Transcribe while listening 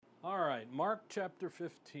right, Mark chapter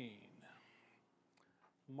 15.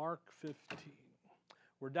 Mark 15.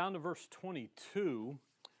 We're down to verse 22,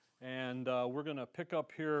 and we're going to pick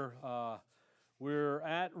up here. We're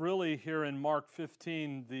at really here in Mark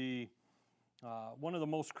 15, one of the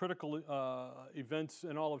most critical events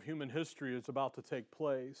in all of human history is about to take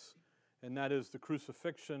place, and that is the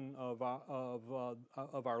crucifixion of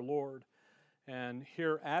our Lord. And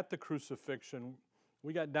here at the crucifixion,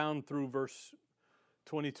 we got down through verse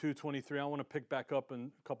 22, 23. I want to pick back up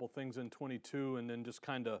in a couple things in 22 and then just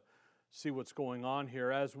kind of see what's going on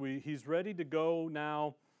here. He's ready to go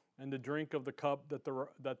now and to drink of the cup that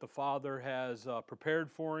the Father has prepared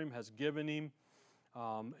for him, has given him,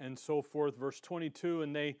 and so forth. Verse 22,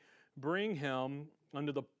 and they bring him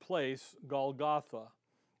unto the place Golgotha,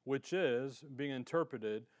 which is, being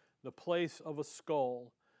interpreted, the place of a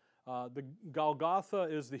skull. The Golgotha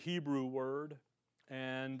is the Hebrew word,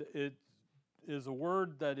 and it is a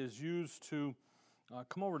word that is used to,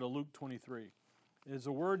 come over to Luke 23, is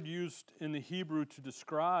a word used in the Hebrew to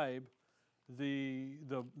describe the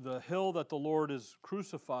hill that the Lord is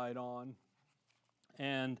crucified on.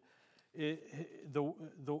 And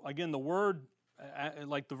again, the word,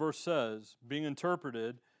 like the verse says, being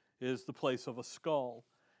interpreted, is the place of a skull.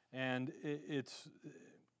 And it's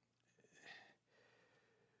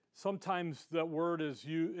sometimes that word is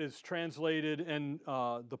translated in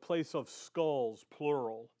the place of skulls,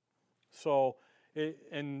 plural. So,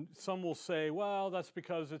 and some will say, well, that's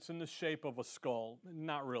because it's in the shape of a skull.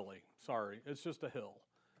 Not really, sorry. It's just a hill,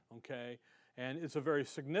 okay? And it's a very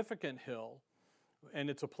significant hill, and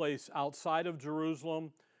it's a place outside of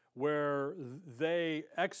Jerusalem where they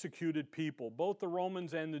executed people, both the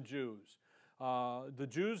Romans and the Jews. The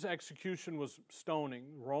Jews' execution was stoning.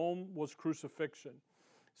 Rome was crucifixion.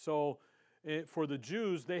 So for the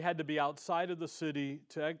Jews, they had to be outside of the city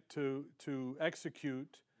to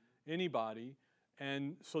execute anybody,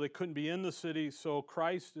 and so they couldn't be in the city. So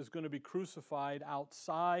Christ is going to be crucified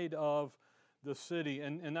outside of the city,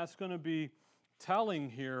 and that's going to be telling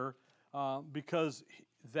here because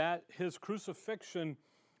that his crucifixion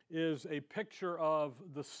is a picture of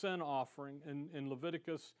the sin offering. In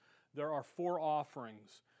Leviticus, there are 4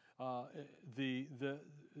 offerings. The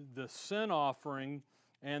sin offering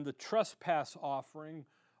and the trespass offering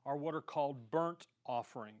are what are called burnt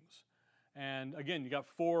offerings. And again, you got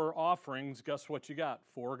 4 offerings. Guess what you got?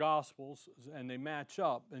 4 gospels, and they match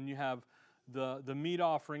up. And you have the meat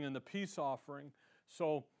offering and the peace offering.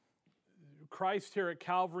 So Christ here at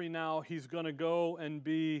Calvary now, he's going to go and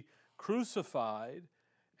be crucified,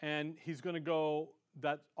 and he's going to go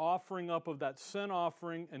that offering up of that sin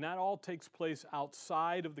offering, and that all takes place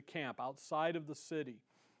outside of the camp, outside of the city.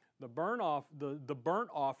 The burnt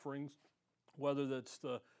offerings, whether that's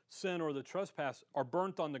the sin or the trespass, are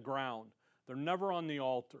burnt on the ground. They're never on the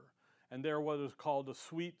altar. And they're what is called a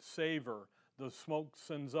sweet savor. The smoke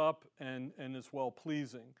sends up and is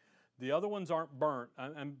well-pleasing. The other ones aren't burnt.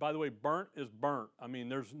 And by the way, burnt is burnt. I mean,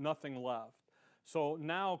 there's nothing left. So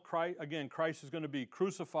now, Christ is going to be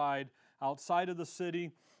crucified outside of the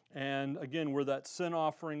city. And again, where that sin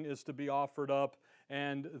offering is to be offered up.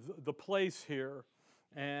 And the place here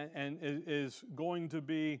and is going to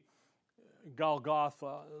be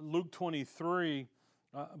Golgotha. Luke 23,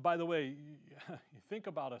 by the way, you think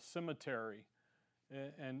about a cemetery,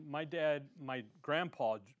 and my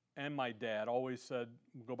grandpa and my dad always said,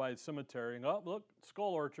 go by the cemetery and oh, look,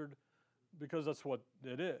 skull orchard, because that's what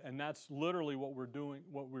it is. And that's literally what we're doing,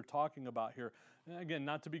 what we're talking about here. And again,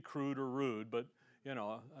 not to be crude or rude, but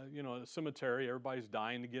a cemetery, everybody's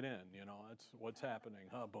dying to get in, that's what's happening.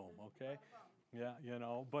 Boom, okay? Yeah,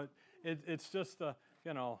 but it's just,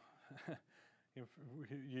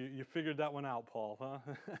 you figured that one out, Paul, huh?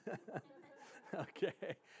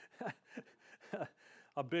 Okay.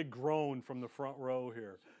 A big groan from the front row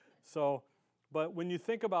here. So, but when you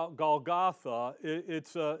think about Golgotha,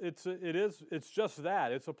 it's just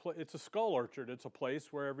that. It's a skull orchard. It's a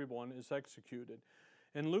place where everyone is executed.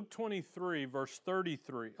 In Luke 23, verse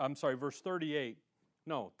 33, verse 38,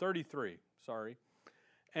 no, 33, sorry.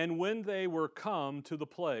 And when they were come to the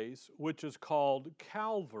place which is called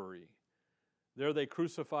Calvary, there they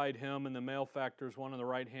crucified him and the malefactors, one on the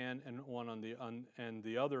right hand and one on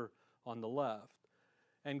the other on the left.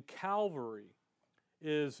 And Calvary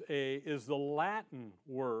is the Latin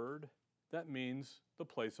word that means the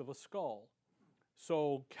place of a skull.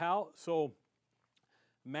 So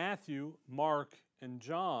Matthew, Mark, and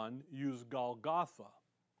John use Golgotha,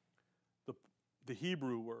 the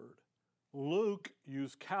Hebrew word. Luke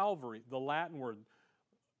used Calvary, the Latin word.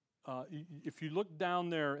 If you look down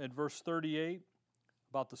there at verse 38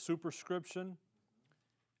 about the superscription,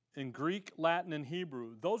 in Greek, Latin, and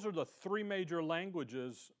Hebrew. Those are the three major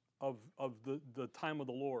languages of the time of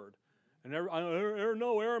the Lord. And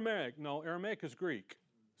no Aramaic. No, Aramaic is Greek.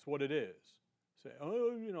 It's what it is. Say,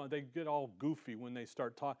 they get all goofy when they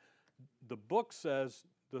start talking. The book says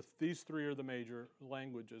these three are the major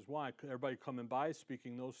languages. Why? Everybody coming by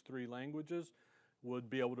speaking those three languages would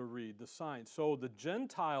be able to read the signs. So the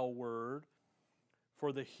Gentile word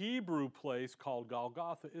for the Hebrew place called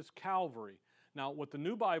Golgotha is Calvary. Now, what the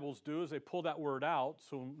new Bibles do is they pull that word out,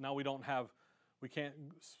 so now we can't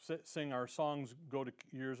sing our songs, Go to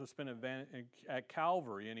Years of Spent at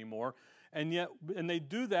Calvary anymore. And they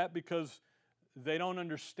do that because they don't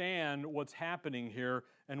understand what's happening here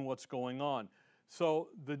and what's going on. So,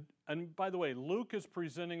 and by the way, Luke is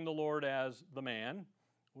presenting the Lord as the man.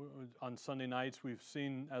 On Sunday nights, we've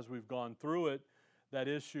seen, as we've gone through it, that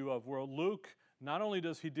issue of where Luke, not only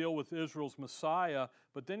does he deal with Israel's Messiah,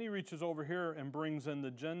 but then he reaches over here and brings in the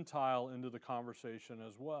Gentile into the conversation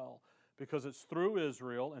as well. Because it's through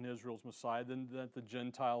Israel and Israel's Messiah that the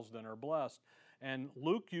Gentiles then are blessed. And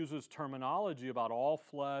Luke uses terminology about all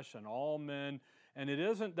flesh and all men. And it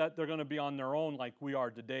isn't that they're going to be on their own like we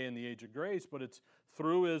are today in the age of grace, but it's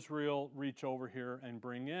through Israel, reach over here and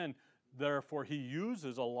bring in. Therefore, he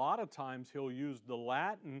uses, a lot of times, he'll use the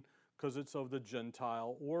Latin because it's of the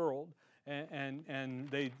Gentile world. And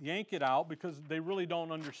they yank it out because they really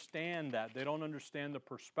don't understand that. They don't understand the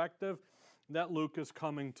perspective that Luke is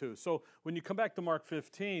coming to. So when you come back to Mark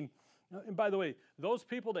 15, and by the way, those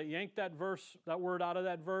people that yank that word out of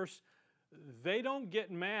that verse, they don't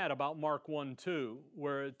get mad about Mark 1:2,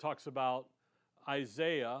 where it talks about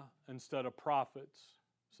Isaiah instead of prophets.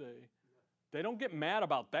 See, they don't get mad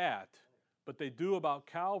about that, but they do about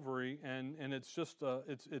Calvary, and it's just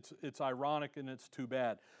it's ironic and it's too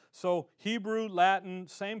bad. So Hebrew, Latin,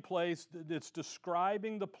 same place. It's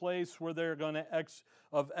describing the place where they're going to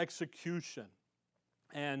of execution,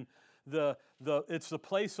 and it's the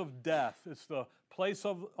place of death. It's the place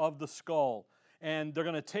of the skull, and they're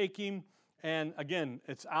going to take him. And again,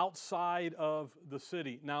 it's outside of the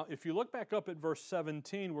city. Now, if you look back up at verse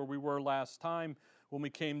 17, where we were last time when we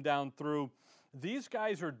came down through, these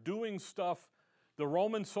guys are doing stuff. The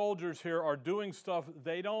Roman soldiers here are doing stuff.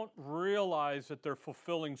 They don't realize that they're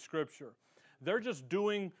fulfilling Scripture. They're just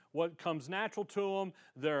doing what comes natural to them.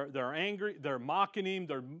 They're angry. They're mocking him.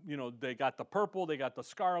 They got the purple. They got the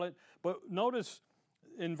scarlet. But notice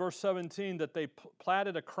in verse 17 that they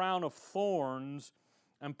platted a crown of thorns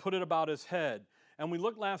and put it about his head. And we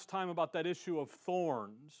looked last time about that issue of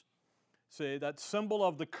thorns. See, that symbol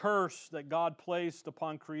of the curse that God placed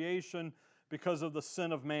upon creation because of the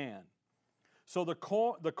sin of man. So the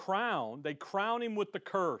crown, they crown him with the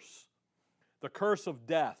curse of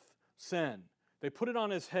death, sin. They put it on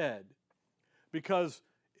his head because,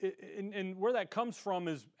 and where that comes from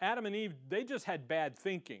is Adam and Eve, they just had bad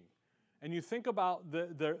thinking. And you think about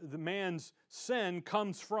the man's sin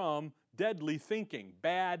comes from deadly thinking,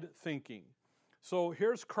 bad thinking. So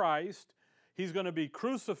here's Christ. He's going to be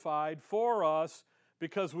crucified for us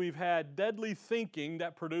because we've had deadly thinking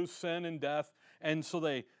that produced sin and death. And so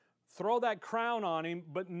they throw that crown on him.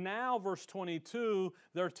 But now, verse 22,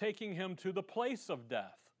 they're taking him to the place of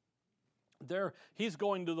death. He's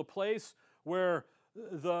going to the place where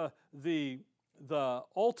the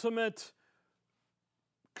ultimate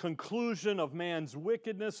conclusion of man's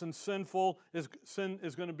wickedness and sin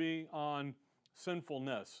is going to be on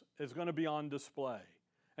sinfulness. It's going to be on display.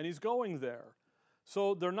 And he's going there.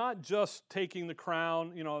 So they're not just taking the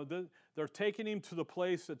crown, they're taking him to the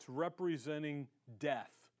place that's representing death.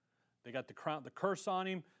 They got the crown, the curse on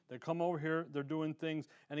him. They come over here, they're doing things.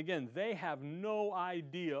 And again, they have no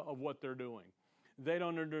idea of what they're doing. They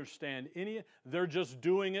don't understand they're just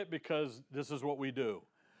doing it because this is what we do.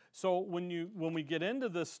 So when we get into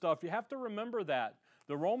this stuff, you have to remember that.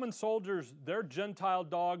 The Roman soldiers, they're Gentile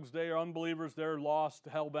dogs, they are unbelievers, they're lost,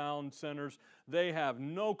 hell-bound sinners. They have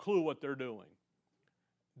no clue what they're doing.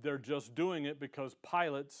 They're just doing it because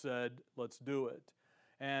Pilate said, let's do it.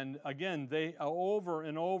 And again, they over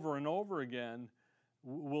and over and over again,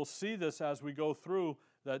 we'll see this as we go through,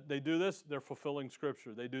 that they do this, they're fulfilling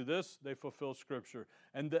Scripture. They do this, they fulfill Scripture.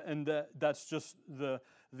 And that's just the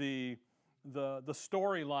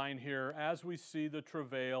storyline here as we see the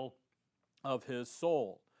travail of his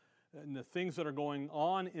soul. And the things that are going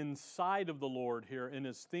on inside of the Lord here, in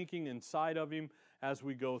his thinking inside of him as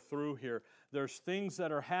we go through here. There's things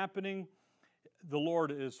that are happening. The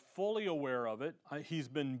Lord is fully aware of it. He's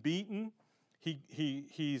been beaten.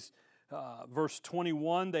 He's verse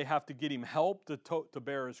 21, they have to get him help to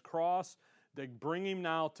bear his cross. They bring him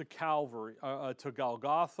now to Calvary, to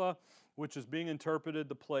Golgotha, which is being interpreted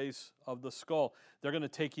the place of the skull. They're going to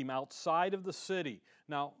take him outside of the city.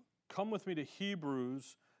 Now, come with me to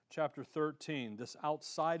Hebrews chapter 13, this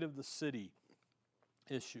outside of the city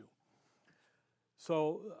issue.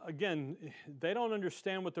 So, again, they don't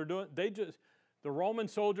understand what they're doing. The Roman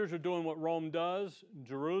soldiers are doing what Rome does.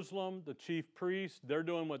 Jerusalem, the chief priests, they're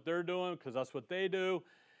doing what they're doing because that's what they do.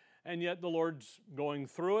 And yet the Lord's going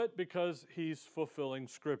through it because he's fulfilling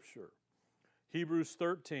Scripture. Hebrews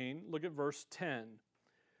 13, look at verse 10.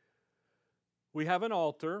 We have an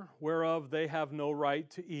altar whereof they have no right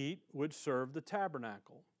to eat, which serve the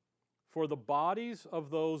tabernacle. For the bodies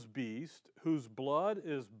of those beasts whose blood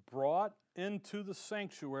is brought into the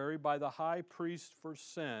sanctuary by the high priest for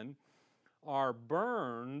sin are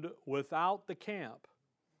burned without the camp.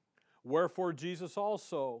 Wherefore Jesus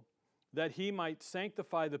also, that he might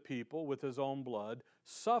sanctify the people with his own blood,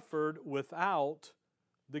 suffered without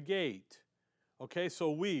the gate. Okay,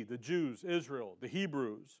 so we, the Jews, Israel, the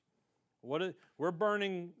Hebrews, we're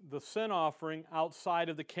burning the sin offering outside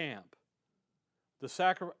of the camp. That's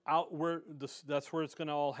where it's going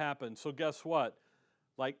to all happen. So guess what?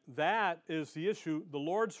 Like that is the issue. The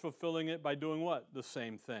Lord's fulfilling it by doing what? The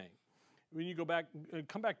same thing. When you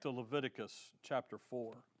come back to Leviticus chapter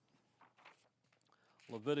 4.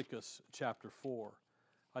 Leviticus chapter 4.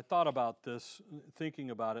 I thought about this,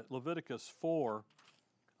 thinking about it. Leviticus 4,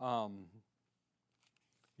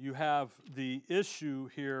 you have the issue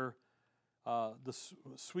here, the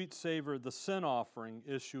sweet savor, the sin offering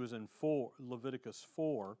issue is in Leviticus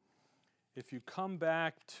 4. If you come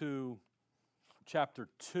back to chapter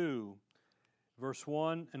 2, verse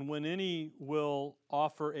 1, and when any will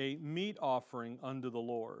offer a meat offering unto the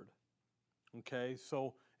Lord. Okay,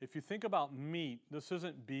 so if you think about meat, this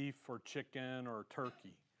isn't beef or chicken or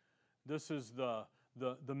turkey. This is the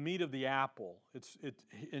meat of the apple.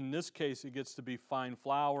 In this case, it gets to be fine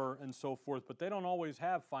flour and so forth, but they don't always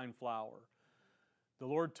have fine flour. The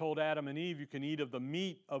Lord told Adam and Eve, you can eat of the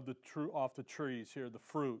meat of off the trees here, the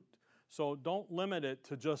fruit. So don't limit it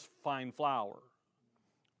to just fine flour.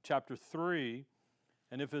 Chapter 3,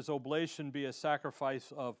 and if his oblation be a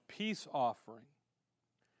sacrifice of peace offering.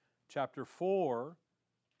 Chapter 4,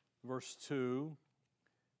 verse 2,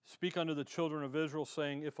 speak unto the children of Israel,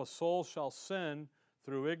 saying, if a soul shall sin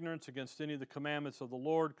through ignorance against any of the commandments of the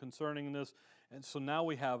Lord concerning this. And so now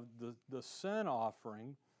we have the sin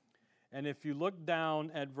offering. And if you look down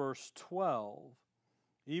at verse 12,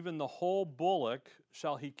 even the whole bullock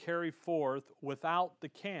shall he carry forth without the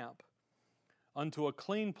camp unto a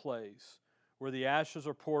clean place, where the ashes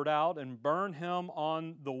are poured out, and burn him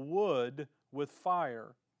on the wood with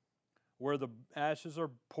fire. Where the ashes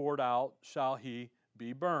are poured out shall he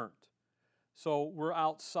be burnt. So we're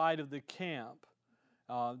outside of the camp.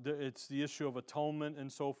 It's the issue of atonement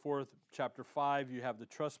and so forth. Chapter 5, you have the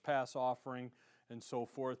trespass offering and so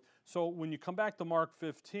forth. So when you come back to Mark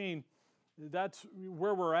 15, that's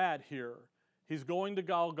where we're at here. He's going to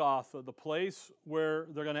Golgotha, the place where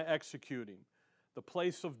they're going to execute him, the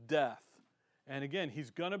place of death. And again,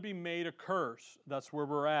 he's going to be made a curse. That's where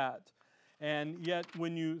we're at. And yet,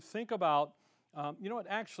 when you think about, you know what,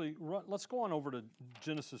 actually, let's go on over to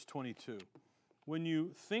Genesis 22. When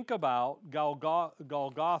you think about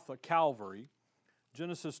Golgotha, Calvary,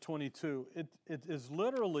 Genesis 22, it is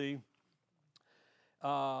literally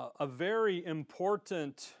a very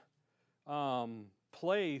important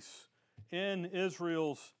place in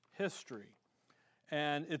Israel's history.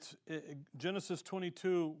 And it's Genesis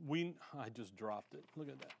 22, I just dropped it. Look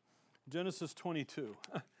at that. Genesis 22.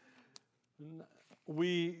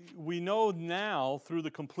 We know now through the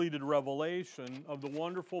completed revelation of the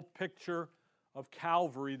wonderful picture of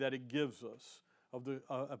Calvary that it gives us, of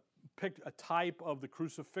a type of the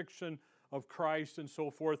crucifixion of Christ and so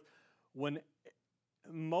forth. When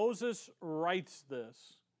Moses writes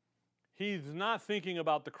this, he's not thinking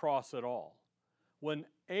about the cross at all. When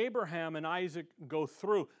Abraham and Isaac go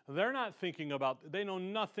through, they're not thinking about, they know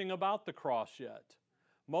nothing about the cross yet.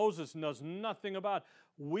 Moses knows nothing about it.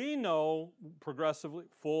 We know progressively,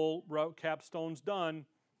 full capstone's done.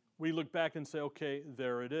 We look back and say, okay,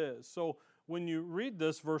 there it is. So when you read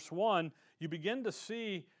this, verse 1, you begin to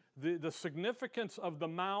see the significance of the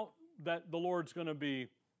mount that the Lord's going to be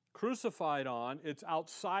crucified on. It's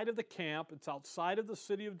outside of the camp. It's outside of the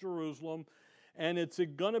city of Jerusalem. And it's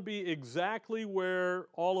going to be exactly where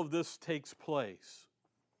all of this takes place.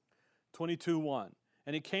 22:1.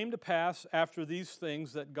 And it came to pass after these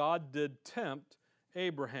things that God did tempt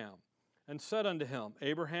Abraham, and said unto him,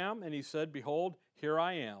 Abraham, and he said, Behold, here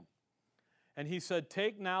I am. And he said,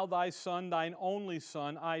 Take now thy son, thine only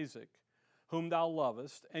son, Isaac, whom thou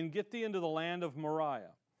lovest, and get thee into the land of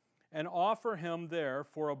Moriah, and offer him there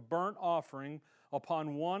for a burnt offering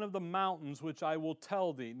upon one of the mountains which I will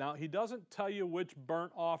tell thee. Now, he doesn't tell you which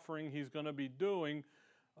burnt offering he's going to be doing,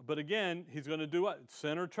 but again, he's going to do what?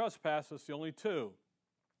 Sin or trespass, that's the only two.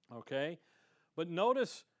 Okay? But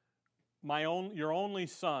notice your only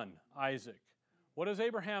son, Isaac. What does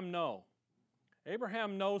Abraham know?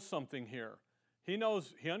 Abraham knows something here. He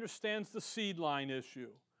understands the seed line issue.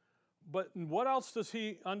 But what else does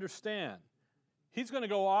he understand? He's going to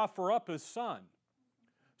go offer up his son.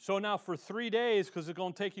 So now for 3 days, because it's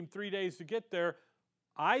going to take him 3 days to get there,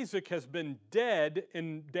 Isaac has been dead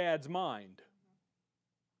in Dad's mind.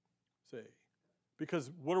 See? Because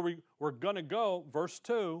we're going to go, verse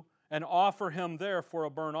 2, and offer him there for a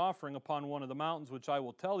burnt offering upon one of the mountains, which I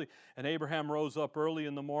will tell thee. And Abraham rose up early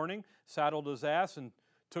in the morning, saddled his ass, and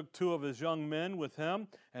took 2 of his young men with him,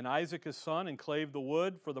 and Isaac his son, and clave the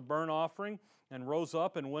wood for the burnt offering, and rose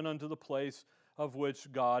up and went unto the place of which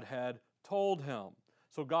God had told him.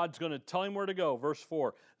 So God's going to tell him where to go. Verse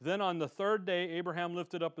 4, then on the 3rd day Abraham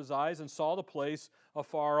lifted up his eyes and saw the place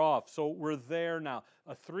afar off. So we're there now.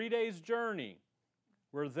 A 3 days journey.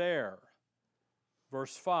 We're there.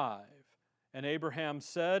 Verse 5, and Abraham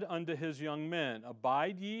said unto his young men,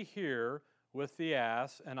 abide ye here with the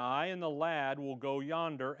ass, and I and the lad will go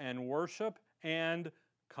yonder and worship and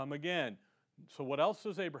come again. So what else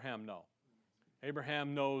does Abraham know?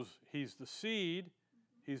 Abraham knows he's the seed,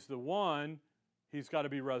 he's the one, he's got to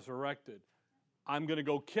be resurrected. I'm going to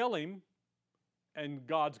go kill him, and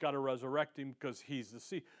God's got to resurrect him because he's the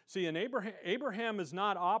seed. See, and Abraham is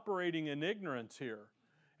not operating in ignorance here.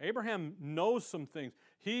 Abraham knows some things.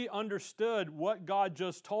 He understood what God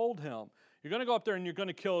just told him. You're going to go up there and you're going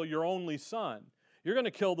to kill your only son. You're going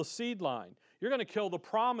to kill the seed line. You're going to kill the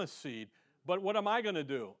promised seed. But what am I going to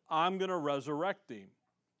do? I'm going to resurrect him.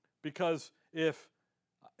 Because if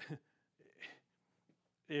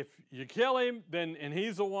you kill him, then and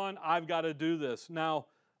he's the one, I've got to do this. Now,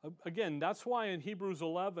 again, that's why in Hebrews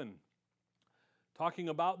 11, talking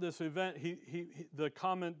about this event, the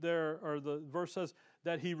comment there, or the verse says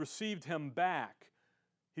that he received him back.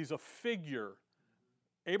 He's a figure.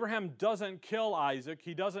 Abraham doesn't kill Isaac.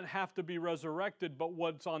 He doesn't have to be resurrected, but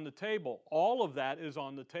what's on the table? All of that is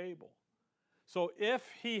on the table. So if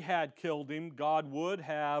he had killed him, God would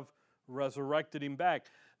have resurrected him back.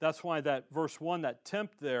 That's why that verse 1, that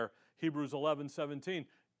tempt there, Hebrews 11:17,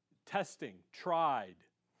 testing, tried.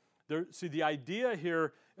 See, the idea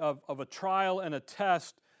here of a trial and a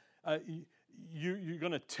test, you're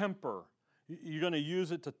going to temper. You're going to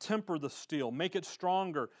use it to temper the steel, make it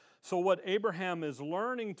stronger. So what Abraham is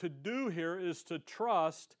learning to do here is to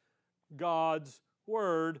trust God's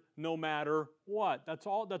word no matter what. That's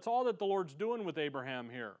all that the Lord's doing with Abraham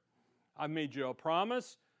here. I made you a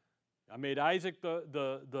promise. I made Isaac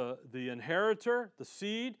the inheritor, the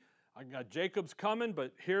seed. I got Jacob's coming,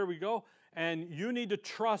 but here we go. And you need to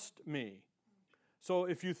trust me. So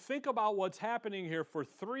if you think about what's happening here, for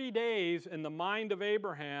 3 days in the mind of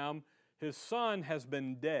Abraham, his son has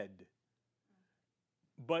been dead.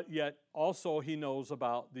 But yet also he knows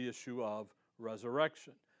about the issue of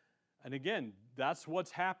resurrection. And again, that's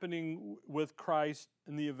what's happening with Christ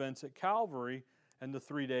in the events at Calvary and the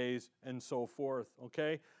 3 days and so forth,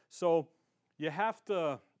 okay? So you have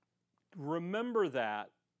to remember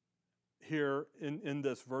that here in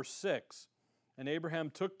this verse 6. And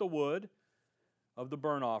Abraham took the wood of the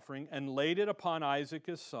burnt offering and laid it upon Isaac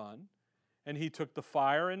his son, and he took the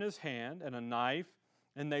fire in his hand and a knife,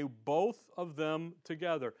 and they both of them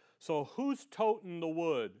together. So who's toting the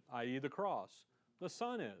wood, i.e. the cross? The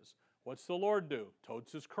son is. What's the Lord do?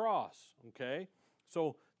 Totes his cross, okay?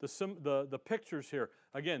 So the pictures here,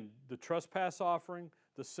 again, the trespass offering,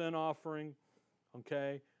 the sin offering,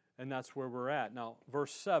 okay? And that's where we're at. Now,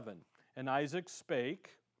 verse 7, and Isaac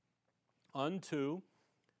spake unto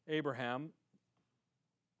Abraham,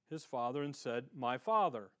 his father, and said, my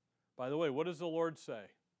father. By the way, what does the Lord say?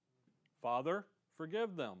 Father,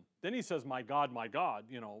 forgive them. Then he says, my God,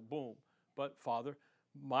 boom. But Father,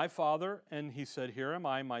 my father, and he said, here am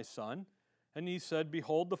I, my son. And he said,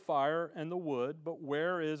 behold the fire and the wood, but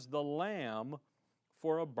where is the lamb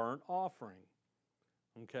for a burnt offering?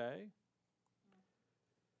 Okay?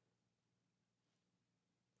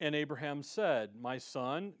 And Abraham said, my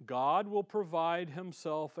son, God will provide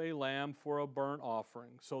himself a lamb for a burnt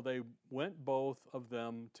offering. So they went both of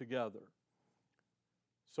them together.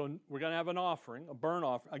 So we're going to have an offering, a burnt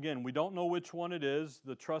offering. Again, we don't know which one it is,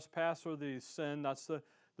 the trespass or the sin. That's the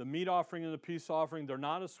meat offering and the peace offering. They're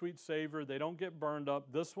not a sweet savor. They don't get burned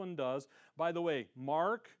up. This one does. By the way,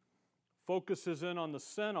 Mark focuses in on the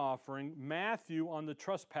sin offering, Matthew on the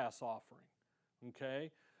trespass offering.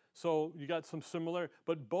 Okay? So you got some similar,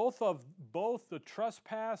 but both the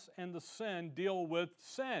trespass and the sin deal with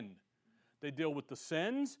sin. They deal with the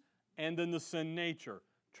sins and then the sin nature.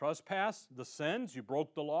 Trespass, the sins, you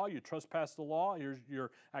broke the law, you trespassed the law, here's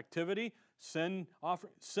your activity. Sin,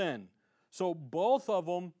 sin. So both of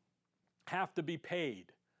them have to be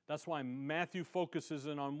paid. That's why Matthew focuses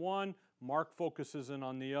in on one, Mark focuses in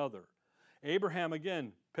on the other. Abraham,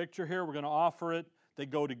 again, picture here, we're going to offer it. They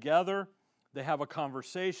go together. They have a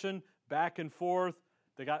conversation back and forth.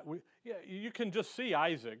 You can just see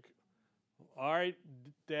Isaac. All right,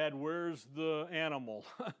 Dad, where's the animal?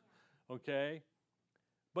 Okay?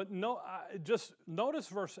 But just notice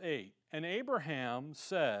verse 8. And Abraham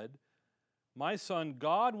said, my son,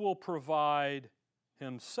 God will provide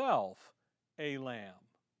himself a lamb.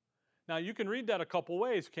 Now, you can read that a couple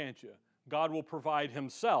ways, can't you? God will provide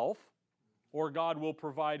himself, or God will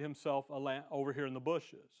provide himself a lamb over here in the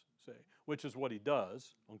bushes, say, which is what he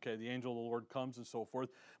does. Okay, the angel of the Lord comes and so forth.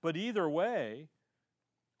 But either way,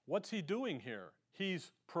 what's he doing here?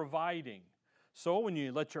 He's providing. So when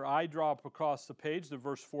you let your eye drop across the page to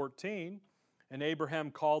verse 14, and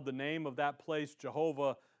Abraham called the name of that place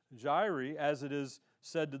Jehovah Jireh, as it is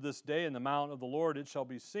said to this day, in the mount of the Lord it shall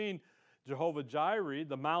be seen. Jehovah Jireh,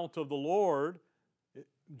 the mount of the Lord,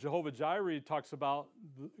 Jehovah Jireh talks about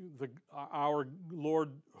our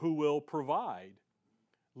Lord who will provide.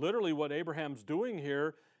 Literally what Abraham's doing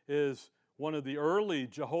here is one of the early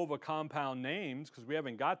Jehovah compound names, because we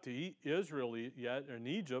haven't got to Israel yet, in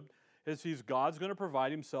Egypt, is God's going to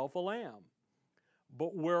provide himself a lamb.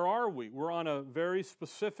 But where are we? We're on a very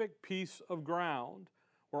specific piece of ground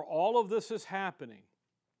where all of this is happening.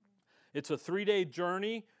 It's a 3-day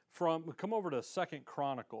journey come over to 2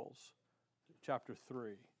 Chronicles, chapter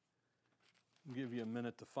 3. I'll give you a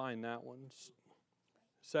minute to find that one.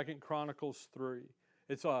 2 Chronicles 3.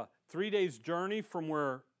 It's a 3 days journey from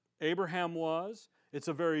where Abraham was. It's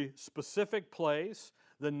a very specific place.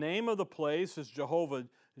 The name of the place is Jehovah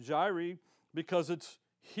Jireh because it's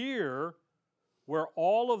here where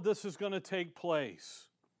all of this is going to take place.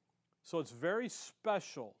 So it's very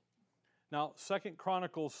special. Now, 2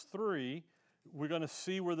 Chronicles 3, we're going to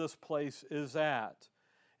see where this place is at.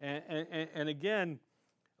 And again,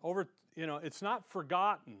 it's not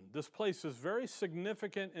forgotten. This place is very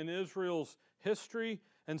significant in Israel's history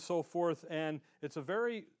and so forth, and it's a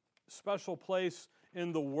very special place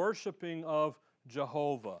in the worshiping of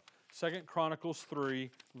Jehovah. 2 Chronicles 3,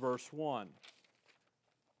 verse 1.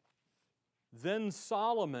 Then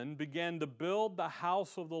Solomon began to build the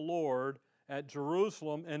house of the Lord at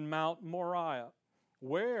Jerusalem in Mount Moriah,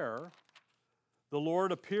 where the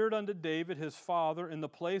Lord appeared unto David his father in the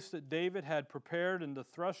place that David had prepared in the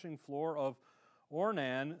threshing floor of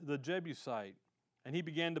Ornan the Jebusite. And he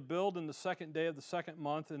began to build in the 2nd day of the 2nd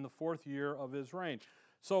month in the 4th year of his reign.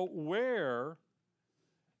 So where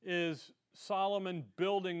is Solomon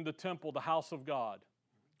building the temple, the house of God?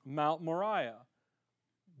 Mount Moriah.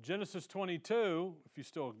 Genesis 22, if you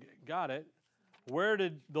still got it, where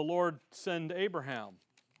did the Lord send Abraham?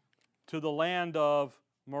 To the land of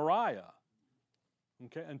Moriah.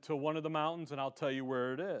 Okay, and to one of the mountains, and I'll tell you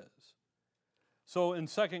where it is. So in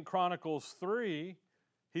 2 Chronicles 3,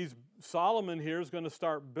 Solomon here is going to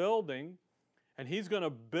start building, and he's going to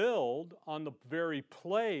build on the very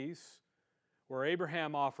place where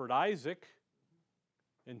Abraham offered Isaac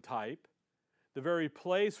in type, the very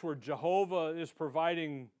place where Jehovah is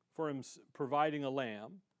providing for him, providing a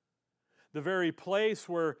lamb, the very place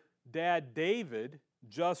where Dad David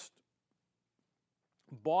just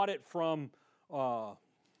bought it from Ornan.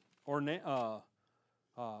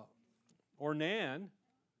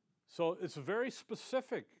 So it's very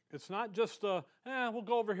specific. It's not just we'll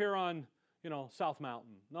go over here on South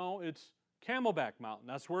Mountain. No, it's Camelback Mountain.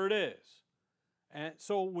 That's where it is. And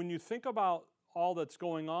so when you think about all that's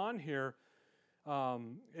going on here,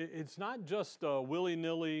 it's not just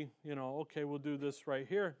willy-nilly, okay, we'll do this right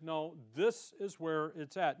here. No, this is where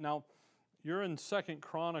it's at. Now, you're in 2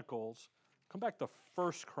 Chronicles. Come back to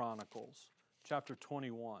 1 Chronicles, chapter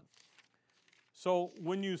 21. So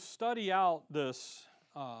when you study out this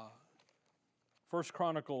 1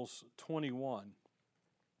 Chronicles 21,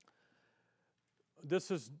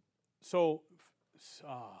 this is,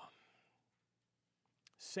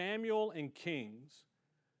 Samuel and Kings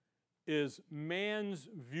is man's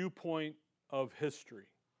viewpoint of history.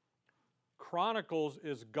 Chronicles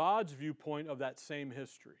is God's viewpoint of that same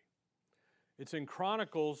history. It's in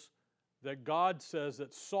Chronicles that God says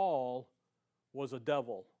that Saul was a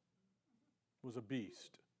devil, was a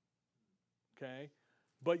beast. Okay?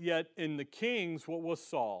 But yet in the Kings, what was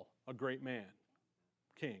Saul? A great man,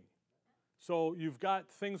 king. So you've got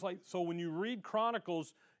things like, so when you read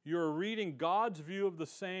Chronicles, you're reading God's view of the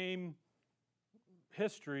same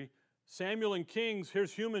history. Samuel and Kings,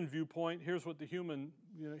 here's human viewpoint, here's what the human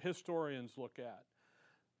historians look at.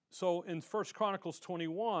 So in 1 Chronicles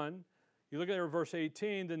 21, you look at there, verse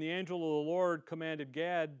 18, then the angel of the Lord commanded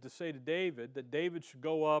Gad to say to David that David should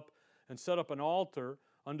go up and set up an altar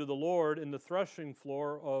unto the Lord in the threshing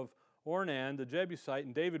floor of Ornan the Jebusite.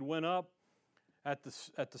 And David went up at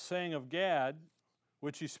the saying of Gad,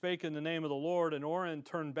 which he spake in the name of the Lord. And Ornan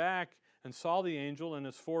turned back and saw the angel and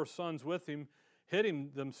his 4 sons with him, hitting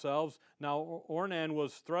themselves. Now Ornan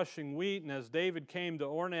was threshing wheat, and as David came to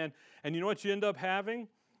Ornan, and you know what you end up having?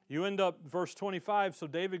 You end up, verse 25, so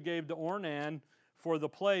David gave to Ornan for the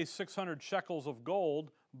place 600 shekels of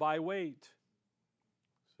gold by weight.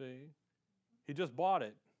 See? He just bought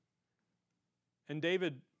it. And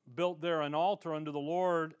David built there an altar unto the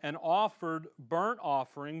Lord and offered burnt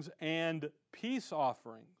offerings and peace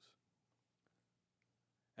offerings,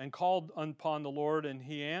 and called upon the Lord, and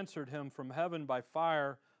he answered him from heaven by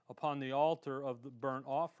fire upon the altar of the burnt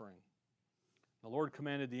offering. The Lord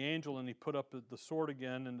commanded the angel, and he put up the sword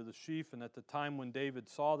again into the sheath. And at the time when David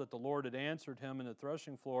saw that the Lord had answered him in the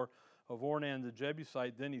threshing floor of Ornan the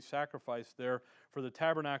Jebusite, then he sacrificed there for the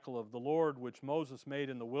tabernacle of the Lord, which Moses made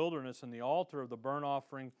in the wilderness, and the altar of the burnt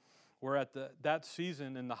offering were at that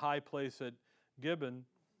season in the high place at Gibeon.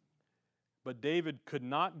 But David could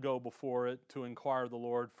not go before it to inquire of the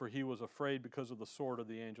Lord, for he was afraid because of the sword of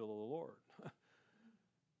the angel of the Lord.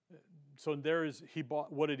 So he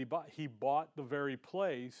bought, what did he buy? He bought the very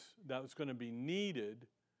place that was going to be needed.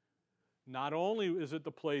 Not only is it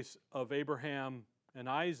the place of Abraham and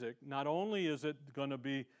Isaac, not only is it going to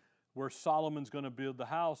be where Solomon's going to build the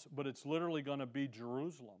house, but it's literally going to be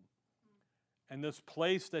Jerusalem. And this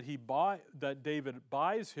place that that David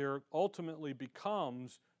buys here ultimately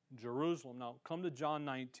becomes Jerusalem. Now come to John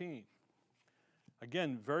 19.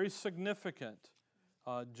 Again, very significant.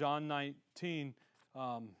 John 19.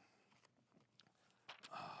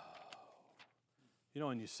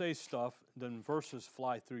 And you say stuff, then verses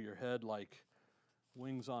fly through your head like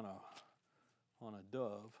wings on a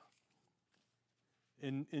dove.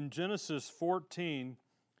 In Genesis 14,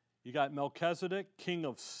 you got Melchizedek, king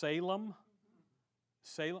of Salem,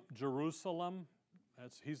 Jerusalem.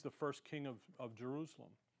 He's the first king of Jerusalem,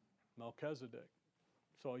 Melchizedek.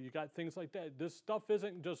 So you got things like that. This stuff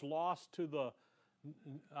isn't just lost to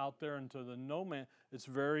out there into the no man. It's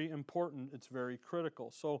very important. It's very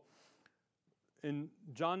critical. So in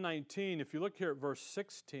John 19, if you look here at verse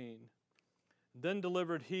 16, then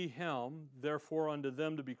delivered he him, therefore unto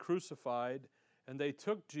them to be crucified, and they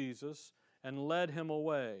took Jesus and led him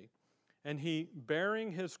away. And he,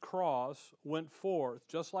 bearing his cross, went forth,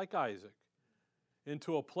 just like Isaac,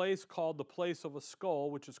 into a place called the place of a skull,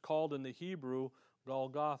 which is called in the Hebrew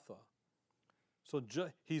Golgotha. So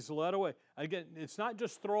he's led away. Again, it's not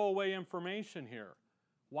just throwaway information here.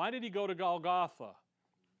 Why did he go to Golgotha,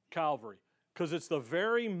 Calvary? Because it's the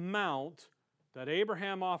very mount that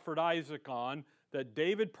Abraham offered Isaac on, that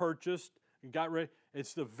David purchased and got ready.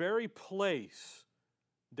 It's the very place.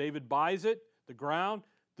 David buys it, the ground.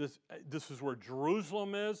 This is where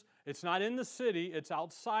Jerusalem is. It's not in the city, it's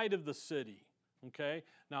outside of the city. Okay?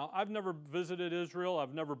 Now, I've never visited Israel,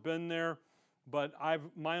 I've never been there, but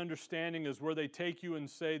my understanding is where they take you and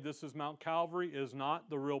say this is Mount Calvary is not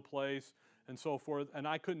the real place, and so forth. And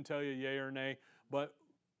I couldn't tell you yay or nay, but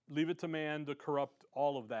leave it to man to corrupt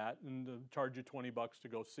all of that and to charge you $20 to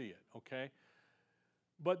go see it, okay?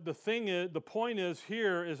 But the point is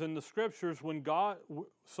here is in the scriptures where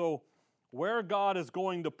God is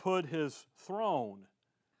going to put his throne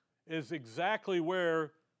is exactly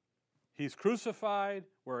where he's crucified,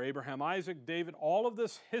 where Abraham, Isaac, David, all of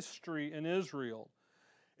this history in Israel,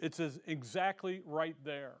 it's exactly right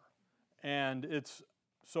there. And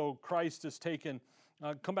so Christ is taken,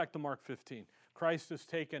 come back to Mark 15. Christ is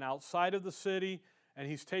taken outside of the city, and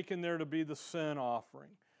he's taken there to be the sin offering.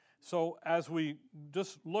 So as we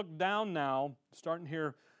just look down now, starting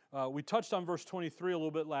here, we touched on verse 23 a little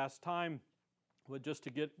bit last time, but just to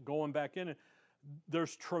get going back in it,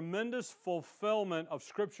 there's tremendous fulfillment of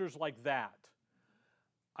scriptures like that.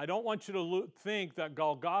 I don't want you to think that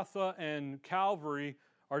Golgotha and Calvary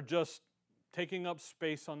are just taking up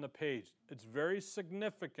space on the page. It's very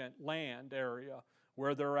significant land area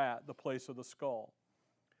where they're at, the place of the skull.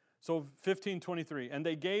 So 15:23, and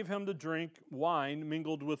they gave him to drink wine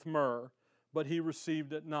mingled with myrrh, but he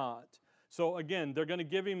received it not. So again, they're going to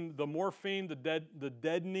give him the morphine, the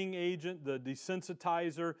deadening agent, the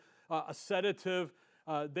desensitizer, a sedative.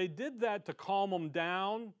 They did that to calm him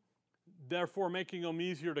down, therefore making him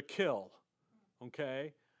easier to kill.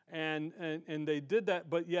 Okay? And they did that,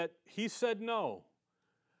 but yet he said no,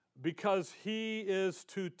 because he is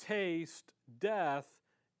to taste death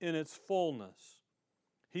in its fullness.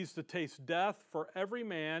 He's to taste death for every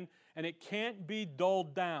man, and it can't be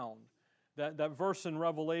dulled down. That verse in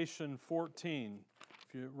Revelation 14,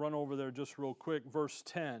 if you run over there just real quick, verse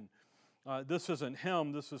 10. This isn't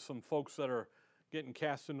him. This is some folks that are getting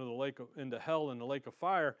cast into hell in the lake of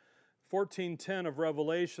fire. 14:10 of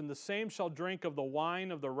Revelation, the same shall drink of the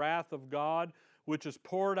wine of the wrath of God, which is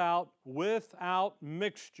poured out without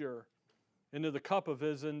mixture into the cup of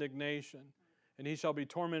his indignation. And he shall be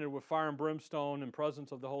tormented with fire and brimstone in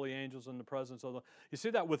presence of the holy angels and the presence of the... You see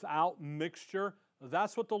that without mixture?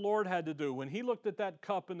 That's what the Lord had to do. When he looked at that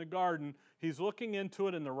cup in the garden, he's looking into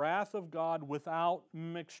it in the wrath of God without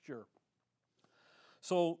mixture.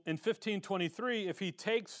 So in 15:23, if he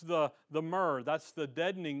takes the myrrh, that's the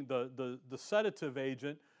deadening, the sedative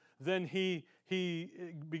agent, then he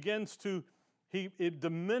begins to, it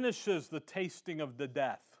diminishes the tasting of the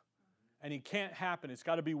death. And it can't happen. It's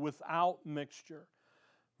got to be without mixture.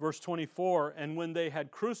 Verse 24, and when they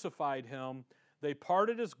had crucified him, they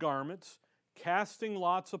parted his garments, casting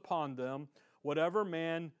lots upon them, whatever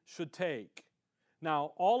man should take.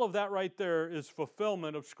 Now, all of that right there is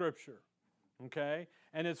fulfillment of Scripture. Okay?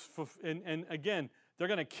 And and again, they're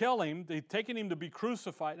going to kill him. They're taking him to be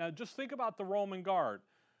crucified. Now, just think about the Roman guard.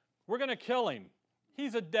 We're going to kill him.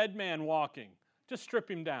 He's a dead man walking. Just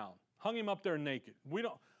strip him down. Hung him up there naked.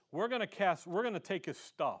 We're going to take his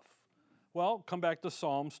stuff. Well, come back to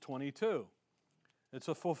Psalms 22. It's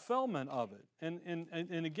a fulfillment of it.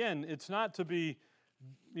 And again, it's not to be,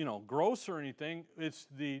 gross or anything. It's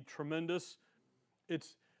the tremendous, in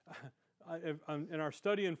our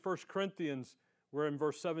study in 1 Corinthians, we're in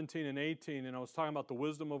verse 17 and 18, and I was talking about the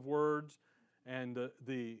wisdom of words and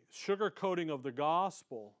the sugarcoating of the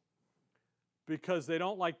gospel, because they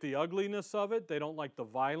don't like the ugliness of it, they don't like the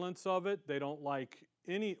violence of it, they don't like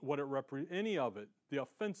any of it, the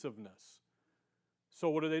offensiveness. So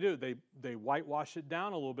what do? They whitewash it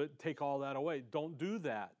down a little bit, take all that away. Don't do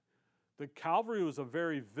that. The Calvary was a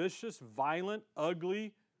very vicious, violent,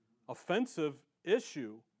 ugly, offensive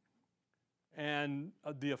issue. And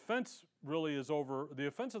the offense really is over. The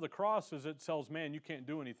offense of the cross is it tells man you can't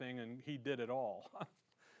do anything, and he did it all.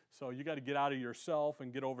 So you got to get out of yourself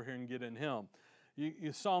and get over here and get in him.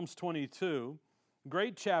 Psalms 22,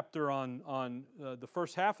 great chapter on the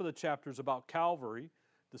first half of the chapter is about Calvary.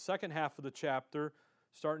 The second half of the chapter,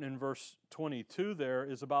 starting in verse 22 there,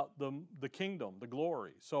 is about the kingdom, the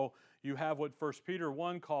glory. So you have what 1 Peter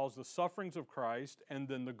 1 calls the sufferings of Christ, and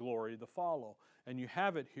then the glory to follow. And you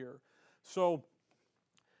have it here. So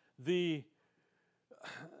they're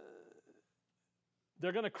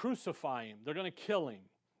going to crucify him. They're going to kill him.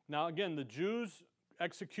 Now again, the Jews'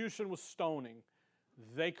 execution was stoning.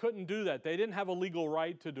 They couldn't do that. They didn't have a legal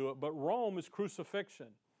right to do it, but Rome is crucifixion.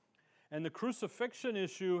 And the crucifixion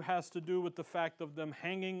issue has to do with the fact of them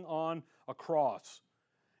hanging on a cross.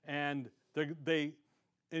 And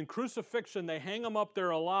in crucifixion, they hang them up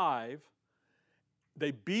there alive.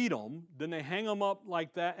 They beat them, then they hang them up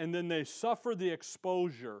like that, and then they suffer the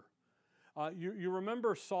exposure. You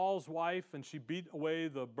remember Saul's wife, and she beat away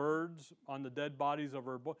the birds on the dead bodies of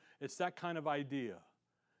her boy? It's that kind of idea.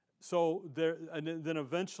 So and then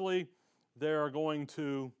eventually they are going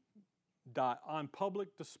to die on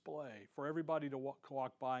public display for everybody to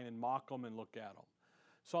walk by and mock them and look at them.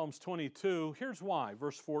 Psalms 22, here's why,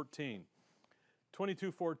 verse 14.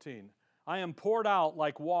 22:14. I am poured out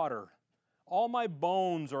like water. All my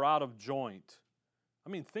bones are out of joint. I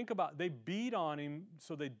mean, think about it. They beat on him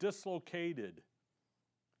so they dislocated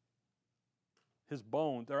his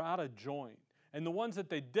bones. They're out of joint. And the ones that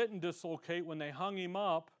they didn't dislocate, when they hung him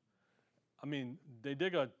up, I mean, they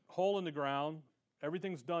dig a hole in the ground,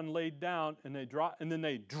 everything's done laid down, and they drop, and then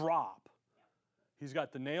they drop. He's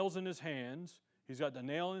got the nails in his hands. He's got the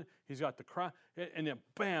nail in, he's got the crown, and then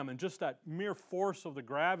bam, and just that mere force of the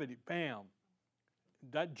gravity, bam.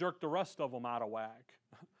 That jerked the rest of them out of whack.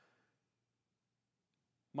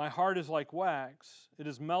 My heart is like wax. It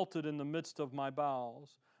is melted in the midst of my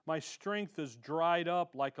bowels. My strength is dried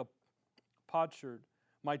up like a potsherd.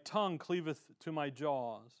 My tongue cleaveth to my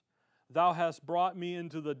jaws. Thou hast brought me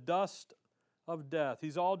into the dust of death.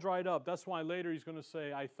 He's all dried up. That's why later he's going to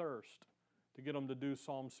say, I thirst, to get him to do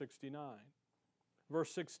Psalm 69.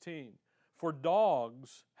 Verse 16, for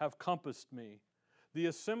dogs have compassed me. The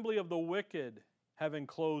assembly of the wicked have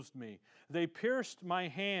enclosed me. They pierced my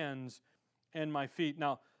hands and my feet.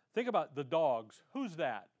 Now, think about the dogs. Who's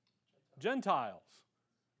that? Gentiles.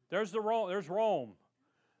 There's Rome.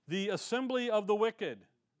 The assembly of the wicked.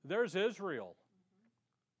 There's Israel.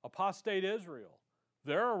 Apostate Israel.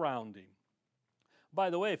 They're around him. By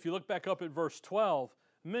the way, if you look back up at verse 12,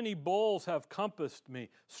 many bulls have compassed me.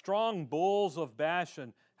 Strong bulls of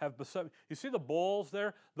Bashan have beset me. You see the bulls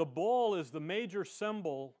there? The bull is the major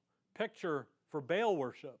symbol picture for Baal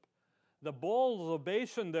worship. The bulls of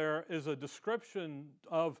Bashan there is a description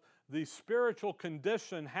of the spiritual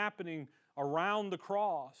condition happening around the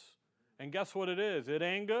cross. And guess what it is? It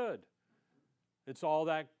ain't good. It's all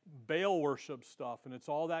that Baal worship stuff, and it's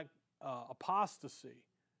all that apostasy.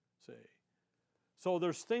 See? So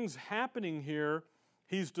there's things happening here.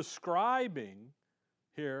 He's describing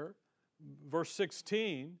here, verse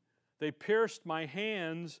 16, they pierced my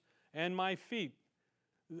hands and my feet.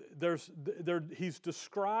 He's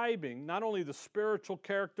describing not only the spiritual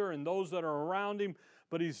character and those that are around him,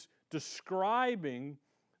 but he's describing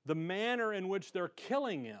the manner in which they're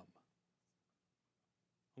killing him.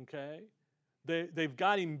 Okay? They've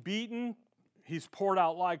got him beaten. He's poured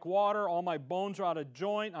out like water. All my bones are out of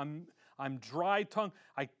joint. I'm dry-tongued.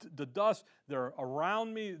 The dust, they're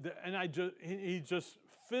around me. And he's just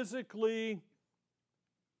physically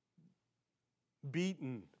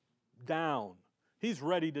beaten down. He's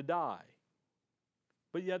ready to die.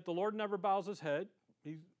 But yet the Lord never bows his head.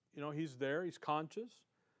 He's there. He's conscious.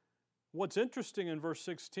 What's interesting in verse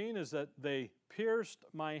 16 is that they pierced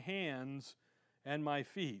my hands and my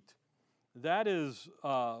feet. That is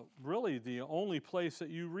really the only place that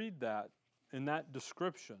you read that in that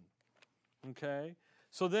description. Okay?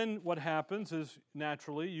 So then what happens is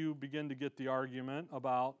naturally you begin to get the argument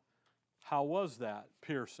about how was that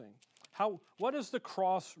piercing? What does the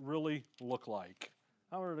cross really look like?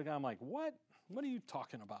 I'm like, what? What are you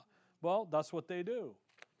talking about? Well, that's what they do.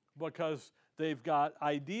 Because they've got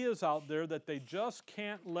ideas out there that they just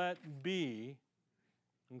can't let be.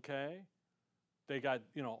 Okay? They got,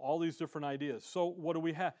 all these different ideas. So what do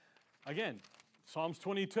we have? Again, Psalms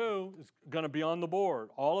 22 is going to be on the board.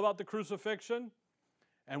 All about the crucifixion.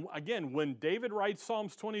 And again, when David writes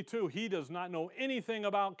Psalms 22, he does not know anything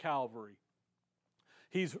about Calvary.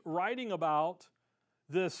 He's writing about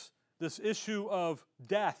this issue of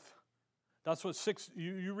death. That's what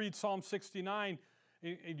you read Psalm 69,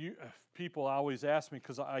 and people always ask me,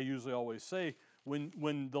 because I usually always say,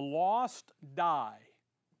 when the lost die,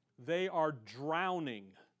 they are drowning,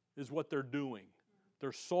 is what they're doing.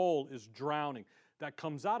 Their soul is drowning. That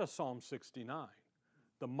comes out of Psalm 69.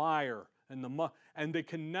 The mire and the mud. And they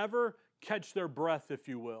can never catch their breath, if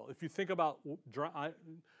you will. If you think about,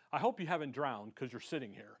 I hope you haven't drowned because you're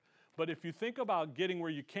sitting here. But if you think about getting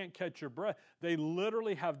where you can't catch your breath, they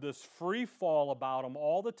literally have this free fall about them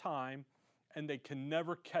all the time, and they can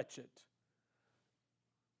never catch it.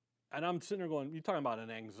 And I'm sitting there going, you're talking about an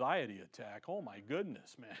anxiety attack. Oh my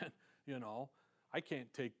goodness, man. I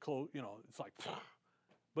can't take close, it's like,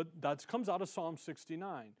 but that comes out of Psalm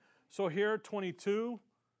 69. So here, 22,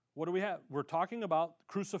 what do we have? We're talking about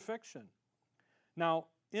crucifixion. Now,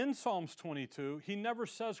 in Psalms 22, he never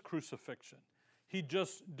says crucifixion. He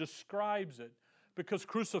just describes it, because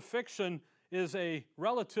crucifixion is a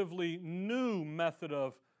relatively new method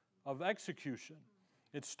of execution.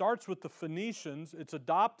 It starts with the Phoenicians. It's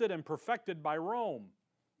adopted and perfected by Rome.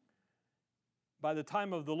 By the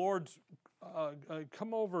time of the Lord's,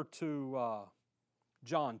 come over to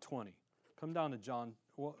John 20. Come down to John.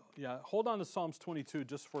 Well, yeah, hold on to Psalms 22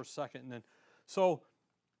 just for a second. And then, so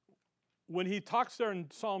when he talks there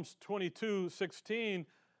in Psalms 22:16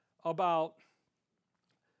 about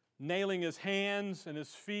nailing his hands and his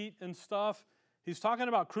feet and stuff, he's talking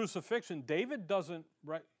about crucifixion. David doesn't,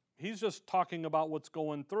 right? He's just talking about what's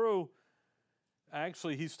going through.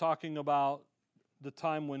 Actually, he's talking about the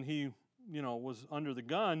time when he, was under the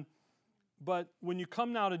gun. But when you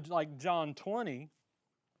come now to like John 20,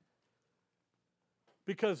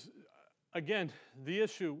 because again, the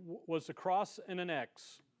issue was the cross and an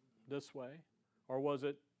X this way, or was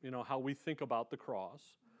it, how we think about the cross,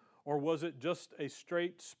 or was it just a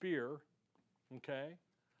straight spear, okay?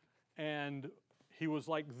 And he was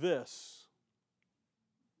like this.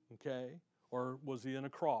 Okay? Or was he in a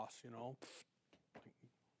cross,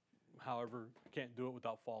 However, can't do it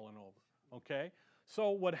without falling over. Okay? So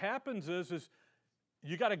what happens is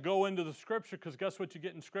you got to go into the Scripture, because guess what you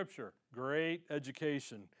get in Scripture? Great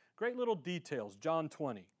education. Great little details. John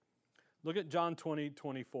 20. Look at John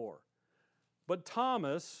 20:24. But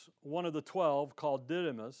Thomas, one of the 12, called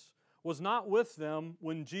Didymus, was not with them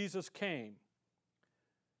when Jesus came.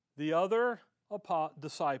 The other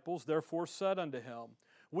disciples therefore said unto him,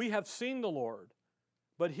 We have seen the Lord.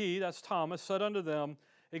 But he, that's Thomas, said unto them,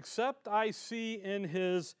 Except I see in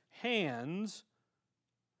his hands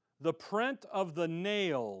the print of the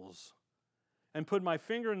nails, and put my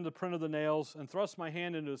finger into the print of the nails, and thrust my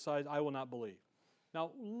hand into his side, I will not believe.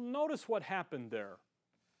 Now, notice what happened there.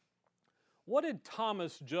 What did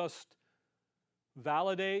Thomas just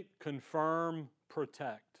validate, confirm,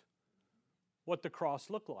 protect? What the cross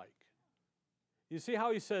looked like. You see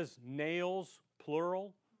how he says nails,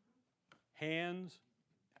 plural, hands?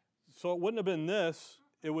 So it wouldn't have been this,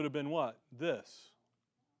 it would have been what? This.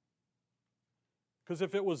 Because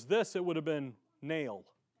if it was this, it would have been nail.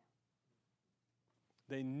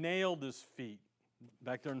 They nailed his feet.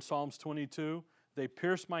 Back there in Psalms 22, they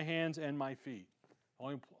pierced my hands and my feet.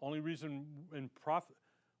 Only reason in prophet.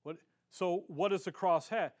 So what does the cross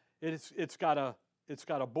have? It's got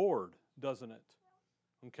a board, doesn't it?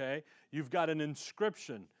 Okay? You've got an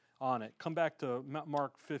inscription on it. Come back to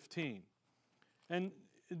Mark 15. And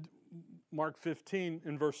Mark 15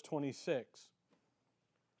 in verse 26.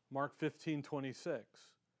 Mark 15:26.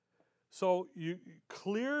 So you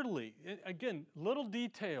clearly, again, little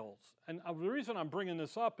details. And the reason I'm bringing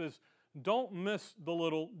this up is don't miss the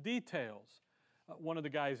little details. One of the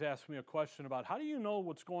guys asked me a question about how do you know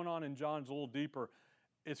what's going on in John's a little deeper?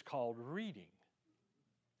 It's called reading.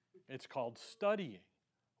 It's called studying.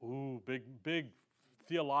 Ooh, big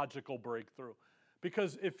theological breakthrough.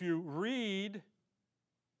 Because if you read,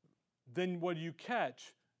 then what do you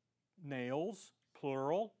catch? Nails,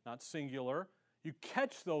 plural, not singular. You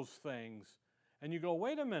catch those things and you go,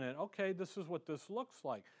 wait a minute, okay, this is what this looks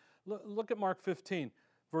like. Look at Mark 15,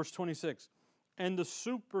 verse 26. And the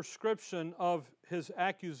superscription of his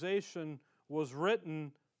accusation was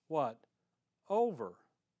written, what? Over.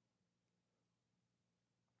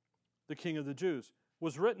 The King of the Jews.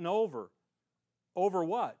 Was written over. Over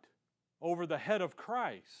what? Over the head of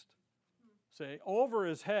Christ. Say, over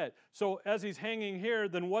his head. So as he's hanging here,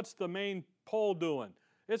 then what's the main pole doing?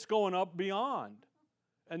 It's going up beyond.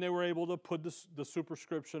 And they were able to put the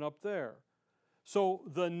superscription up there. So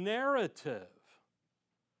the narrative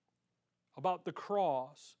about the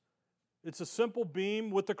cross, it's a simple beam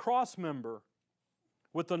with the cross member,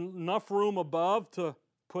 with enough room above to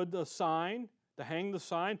put the sign, to hang the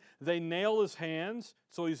sign. They nail his hands,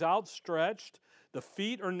 so he's outstretched. The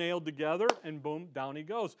feet are nailed together, and boom, down he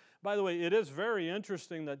goes. By the way, it is very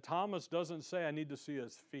interesting that Thomas doesn't say, I need to see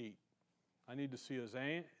his feet. I need to see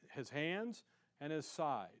his hands and his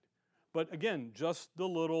side. But again, just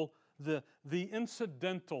the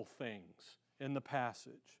incidental things in the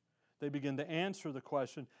passage. They begin to answer the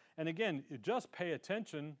question. And again, you just pay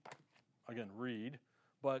attention, again, read,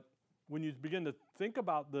 but when you begin to think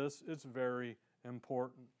about this, it's very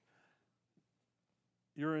important.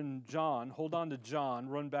 You're in John, hold on to John,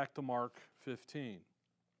 run back to Mark 15.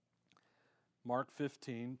 Mark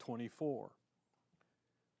 15:24.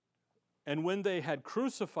 And when they had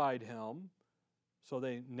crucified him, so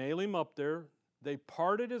they nail him up there, they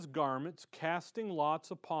parted his garments, casting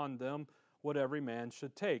lots upon them what every man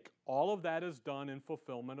should take. All of that is done in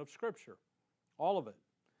fulfillment of Scripture. All of it.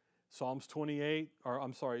 Psalms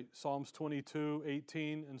 22,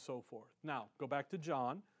 18, and so forth. Now, go back to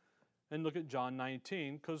John and look at John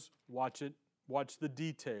 19, because watch the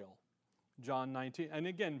detail. John 19. And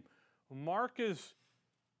again, Mark is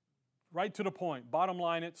right to the point. Bottom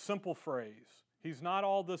line, it's simple phrase. He's not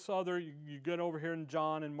all this other. You get over here in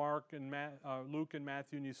John and Mark and Luke and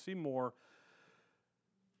Matthew, and you see more.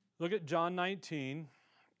 Look at John 19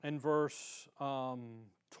 and verse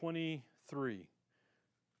 23.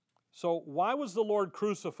 So why was the Lord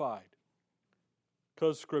crucified?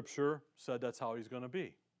 Because Scripture said that's how he's going to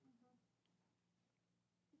be.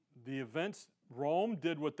 The events, Rome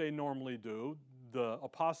did what they normally do. The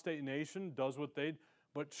apostate nation does what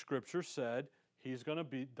but Scripture said he's going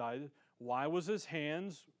to die. Why was his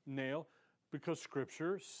hands nailed? Because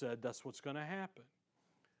Scripture said that's what's going to happen.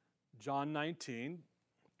 John 19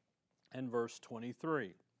 and verse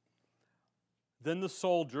 23. Then the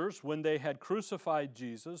soldiers, when they had crucified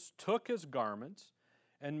Jesus, took his garments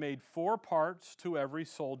and made 4 parts to every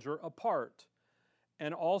soldier a part,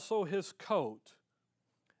 and also his coat.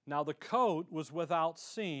 Now the coat was without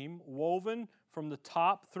seam, woven from the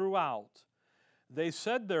top throughout. They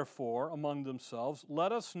said, therefore, among themselves,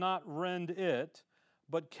 let us not rend it,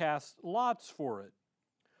 but cast lots for it,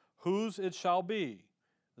 whose it shall be,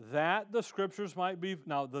 that the Scriptures might be.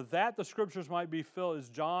 Now, that the Scriptures might be filled is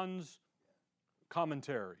John's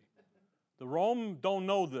commentary. The Rome don't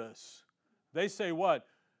know this. They say what?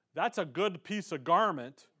 That's a good piece of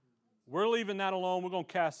garment. We're leaving that alone. We're going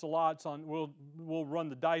to cast the lots on. We'll run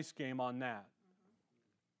the dice game on that.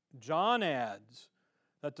 John adds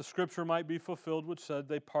that the Scripture might be fulfilled, which said,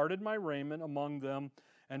 they parted my raiment among them,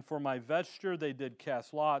 and for my vesture they did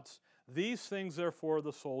cast lots. These things, therefore,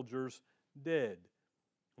 the soldiers did.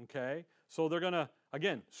 Okay? So they're going to,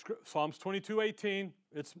 again, Psalms 22:18,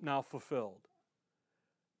 it's now fulfilled.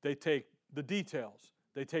 They take the details.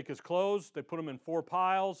 They take his clothes, they put them in 4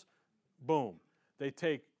 piles, boom. They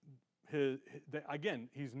take again,